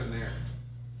what happened there?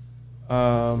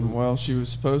 Well, she was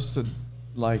supposed to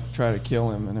like try to kill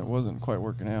him, and it wasn't quite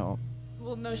working out.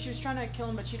 Well, no, she was trying to kill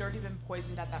him, but she'd already been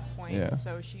poisoned at that point. Yeah.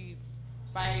 So she,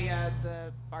 by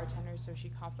the bartender, so she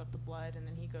coughs up the blood, and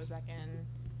then he goes back in.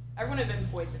 Everyone had been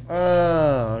poisoned.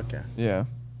 Oh, okay. Yeah.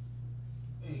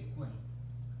 Hey, Quinn.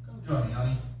 Come join me,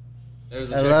 honey. There's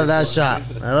the I love that checkers shot.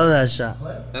 floor. I love that shot.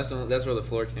 That's where the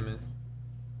floor came in.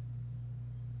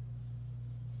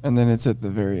 And then it's at the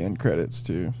very end credits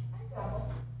too.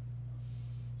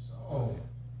 So,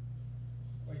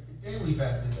 like the day we've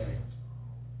had today.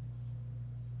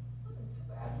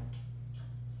 I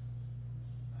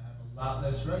have a lot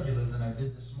less regulars than I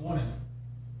did this morning.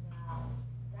 Now,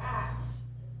 that is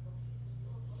the piece of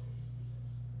your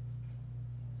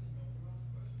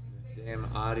voice. Damn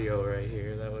audio right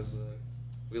here. That was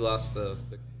we lost the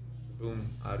boom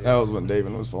audio. That was when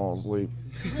David was falling asleep.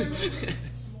 Well, it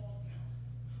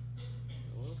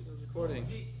was recording.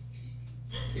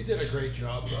 He did a great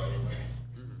job, by the way.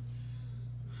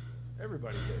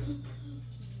 Everybody did.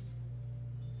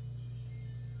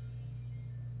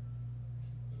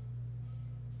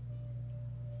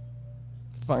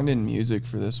 Finding music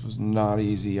for this was not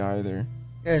easy either.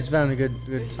 Yeah, it's found a good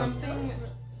There's song. something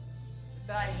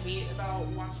that I hate about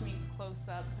watching me close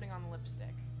up putting on lipstick.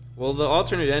 Well, the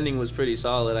alternate ending was pretty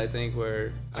solid, I think,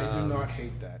 where I do not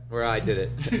hate that. where I did it.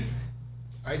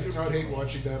 I do not hate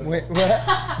watching that. Wait, what?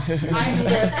 I do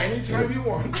that anytime you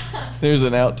want. There's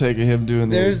an outtake of him doing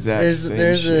the exact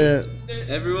same shit.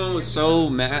 Everyone was so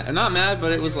mad, not mad,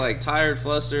 but it was like tired,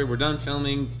 flustered. We're done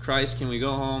filming. Christ, can we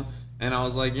go home? And I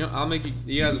was like, you know, I'll make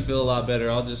you guys feel a lot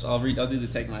better. I'll do the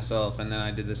take myself. And then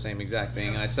I did the same exact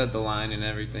thing. I said the line and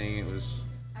everything.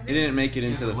 It didn't make it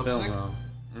into the film though.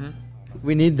 Mm-hmm.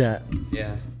 We need that.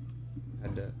 Yeah,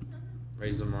 had to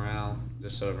raise the morale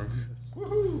just so everyone.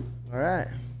 Woohoo! All right.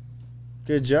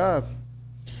 Good job.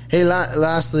 Hey,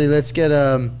 lastly, let's get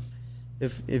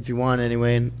if you want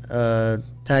anyway,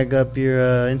 tag up your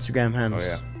Instagram Oh handles.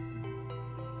 yeah.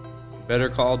 Better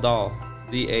Call Doll,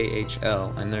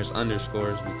 BAHL, and there's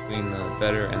underscores between the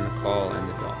better and the call and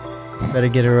the doll. Better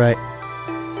get it right.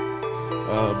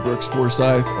 Brooks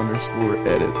Forsyth _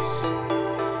 edits.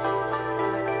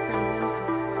 Crimson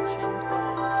underscore chin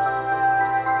 12.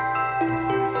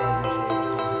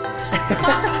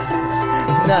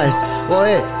 Nice. Well,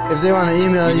 hey, if they want to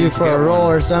email you for a role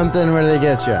or something, where do they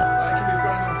get you at? I can be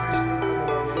found on Facebook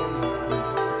under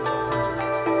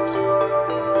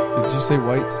my name. Did you say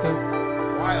white stuff?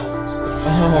 Wild stuff.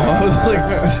 Oh, I was like,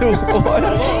 what?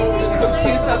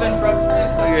 27 Brooks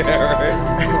 27. Yeah, right.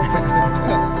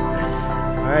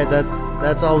 All right,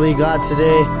 that's all we got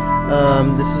today.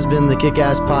 This has been the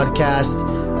Kick-Ass Podcast.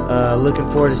 Looking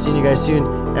forward to seeing you guys soon.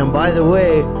 And by the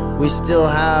way, we still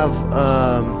have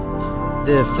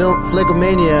the film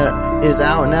Flickomania is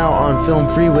out now on Film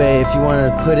Freeway. If you want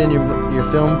to put in your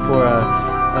film for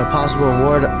a possible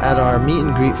award at our meet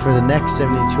and greet for the next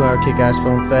 72-hour Kick-Ass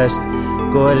Film Fest,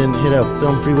 go ahead and hit up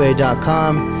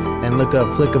filmfreeway.com and look up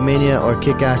Flickomania or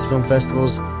Kick-Ass Film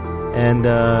Festivals. And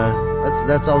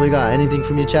that's all we got. Anything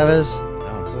from you, Chavez?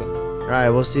 No, that's it. All right,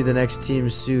 we'll see the next team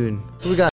soon. Who we got?